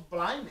of most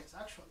blindness,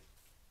 actually.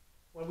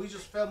 When we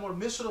just fell more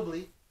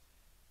miserably,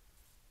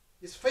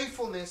 his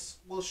faithfulness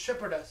will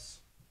shepherd us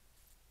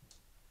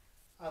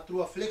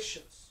through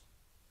afflictions.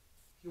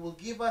 He will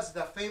give us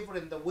the favor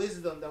and the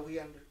wisdom that we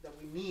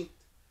need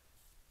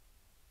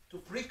to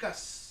prick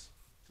us,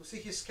 to see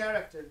his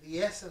character,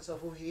 the essence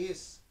of who he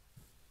is,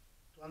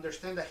 to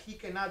understand that he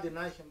cannot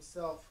deny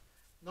himself.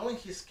 Knowing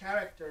his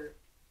character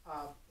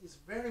is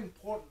very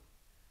important.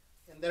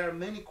 And there are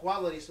many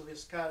qualities of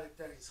his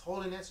character: his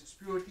holiness, his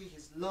purity,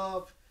 his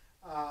love,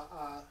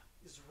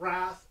 his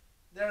wrath.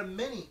 There are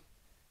many.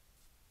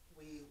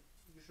 We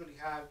usually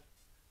have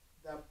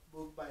that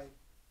book by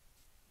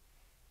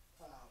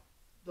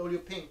W.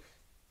 Pink.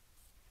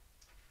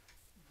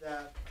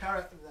 The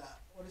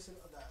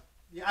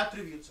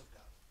attributes of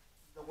God.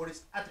 The word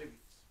is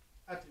attributes.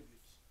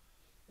 Attributes.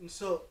 And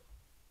so,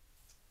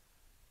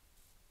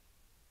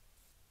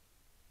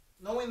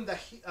 knowing that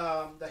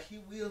he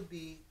will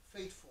be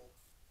faithful.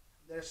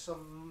 There's so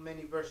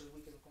many verses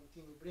we can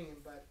continue bringing,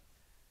 but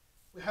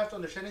we have to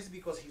understand it's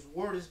because his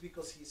word is,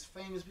 because he's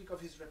famous,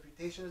 because his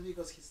reputation is,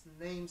 because his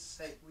name's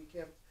sake.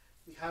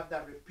 We have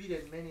that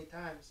repeated many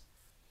times.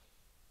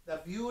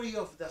 The beauty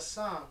of the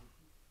Son,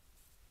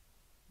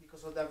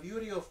 because of the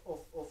beauty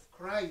of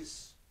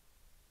Christ,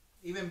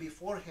 even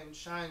before him,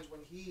 shines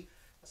when he,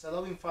 as a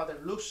loving Father,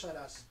 looks at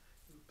us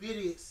and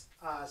pities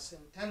us in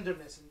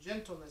tenderness and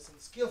gentleness and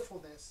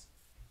skillfulness.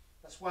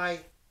 That's why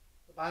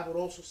the Bible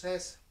also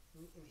says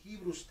in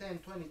Hebrews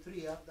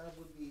 10:23, that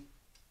would be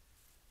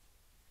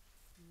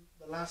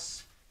the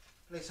last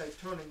place I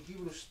turn, in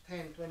Hebrews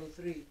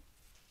 10:23.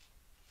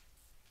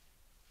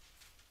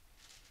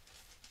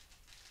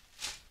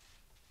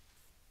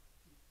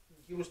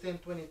 In Hebrews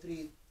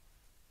 10:23,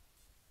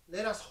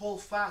 let us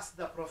hold fast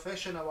the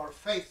profession of our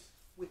faith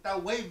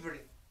without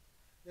wavering.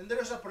 Then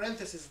there is a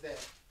parenthesis there.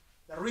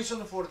 The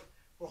reason for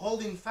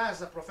holding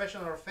fast the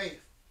profession of our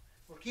faith,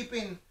 for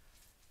keeping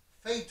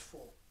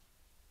faithful,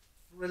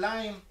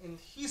 relying in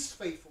his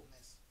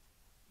faithfulness.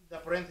 The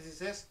parenthesis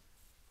says,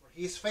 for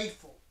he is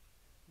faithful,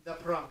 the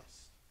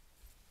promise.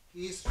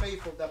 He is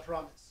faithful, the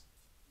promise.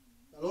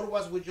 The Lord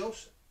was with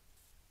Joseph.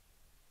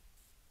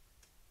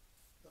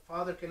 The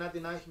Father cannot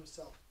deny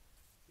himself.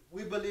 If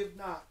we believe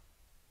not,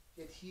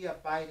 yet he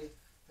abideth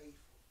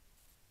faithful.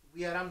 If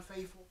we are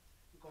unfaithful,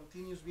 he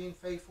continues being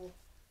faithful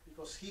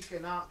because he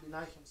cannot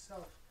deny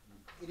himself.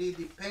 It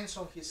depends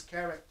on his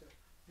character,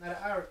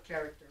 not our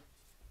character.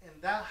 And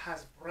that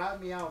has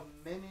brought me out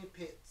many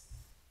pits,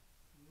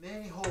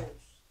 many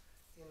holes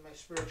in my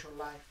spiritual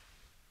life.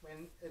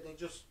 When they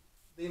just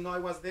didn't know I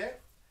was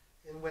there,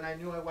 and when I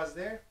knew I was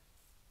there,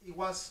 it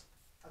was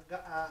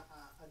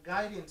a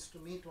guidance to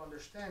me to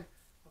understand.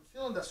 I'm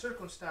feeling the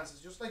circumstances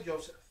just like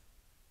Joseph,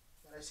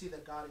 but I see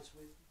that God is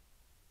with me.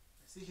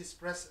 I see his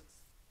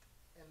presence.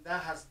 And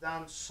that has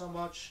done so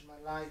much in my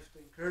life to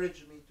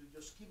encourage me to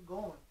just keep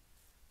going,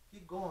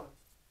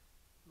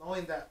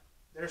 knowing that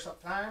there's a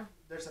time,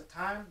 there's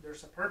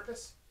a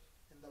purpose,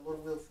 and the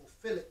Lord will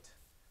fulfill it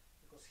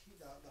because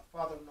the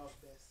Father knows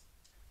best.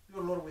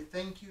 Dear Lord, we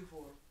thank you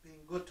for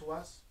being good to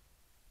us.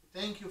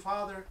 We thank you,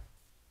 Father,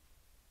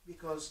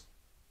 because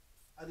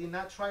I did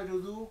not try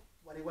to do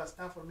what it was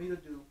time for me to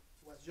do.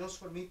 It was just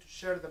for me to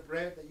share the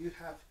bread that you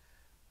have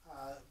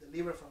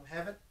delivered from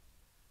heaven,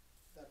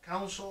 the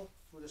counsel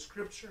through the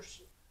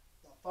scriptures,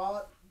 the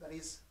thought that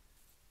is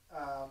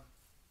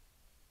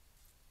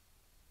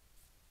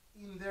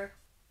in there,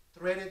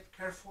 threaded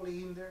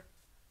carefully in there,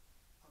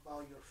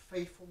 about your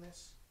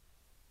faithfulness,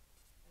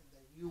 and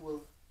that you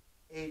will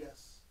aid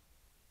us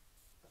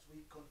as we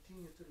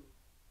continue through.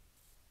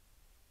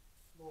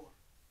 Lord,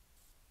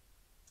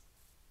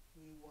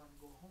 we want to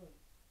go home.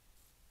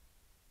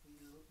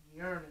 We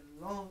yearn and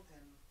long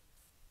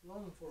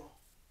for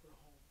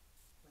home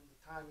when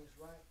the time is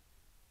right.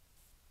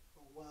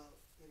 But while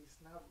it is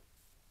not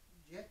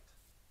yet,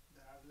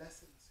 there are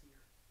lessons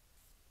here.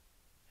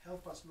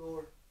 Help us,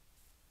 Lord,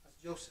 as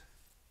Joseph,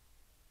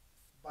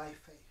 by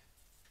faith,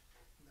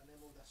 in the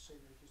name of the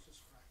Savior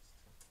Jesus Christ.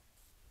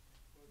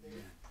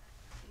 Amen.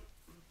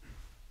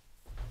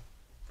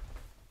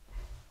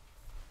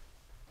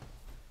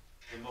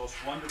 The most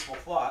wonderful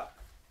thought,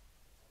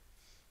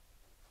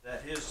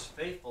 that his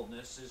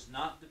faithfulness is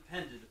not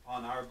dependent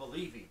upon our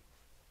believing.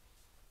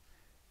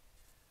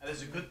 That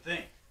is a good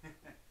thing.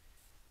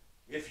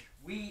 If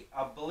we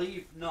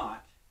believe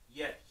not,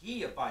 yet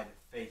he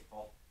abideth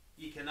faithful,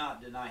 he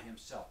cannot deny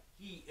himself.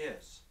 He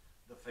is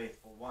the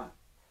faithful one.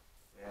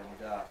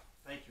 And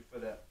thank you for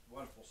that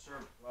wonderful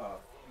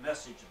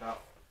message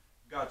about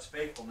God's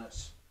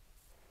faithfulness.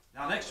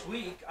 Now next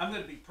week, I'm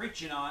going to be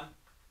preaching on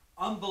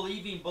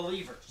unbelieving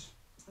believers.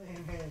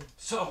 Amen.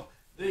 So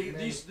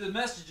the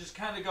messages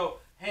kind of go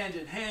hand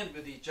in hand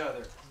with each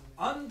other.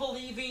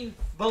 Unbelieving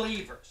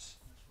believers.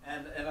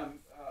 And I'm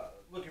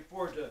looking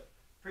forward to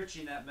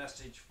preaching that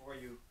message for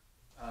you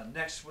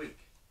next week.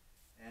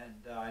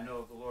 And I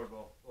know the Lord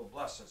will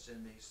bless us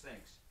in these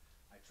things.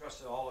 I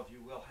trust that all of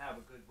you will have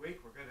a good week.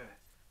 We're going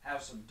to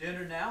have some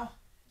dinner now.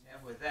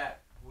 And with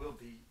that, we'll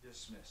be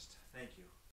dismissed. Thank you.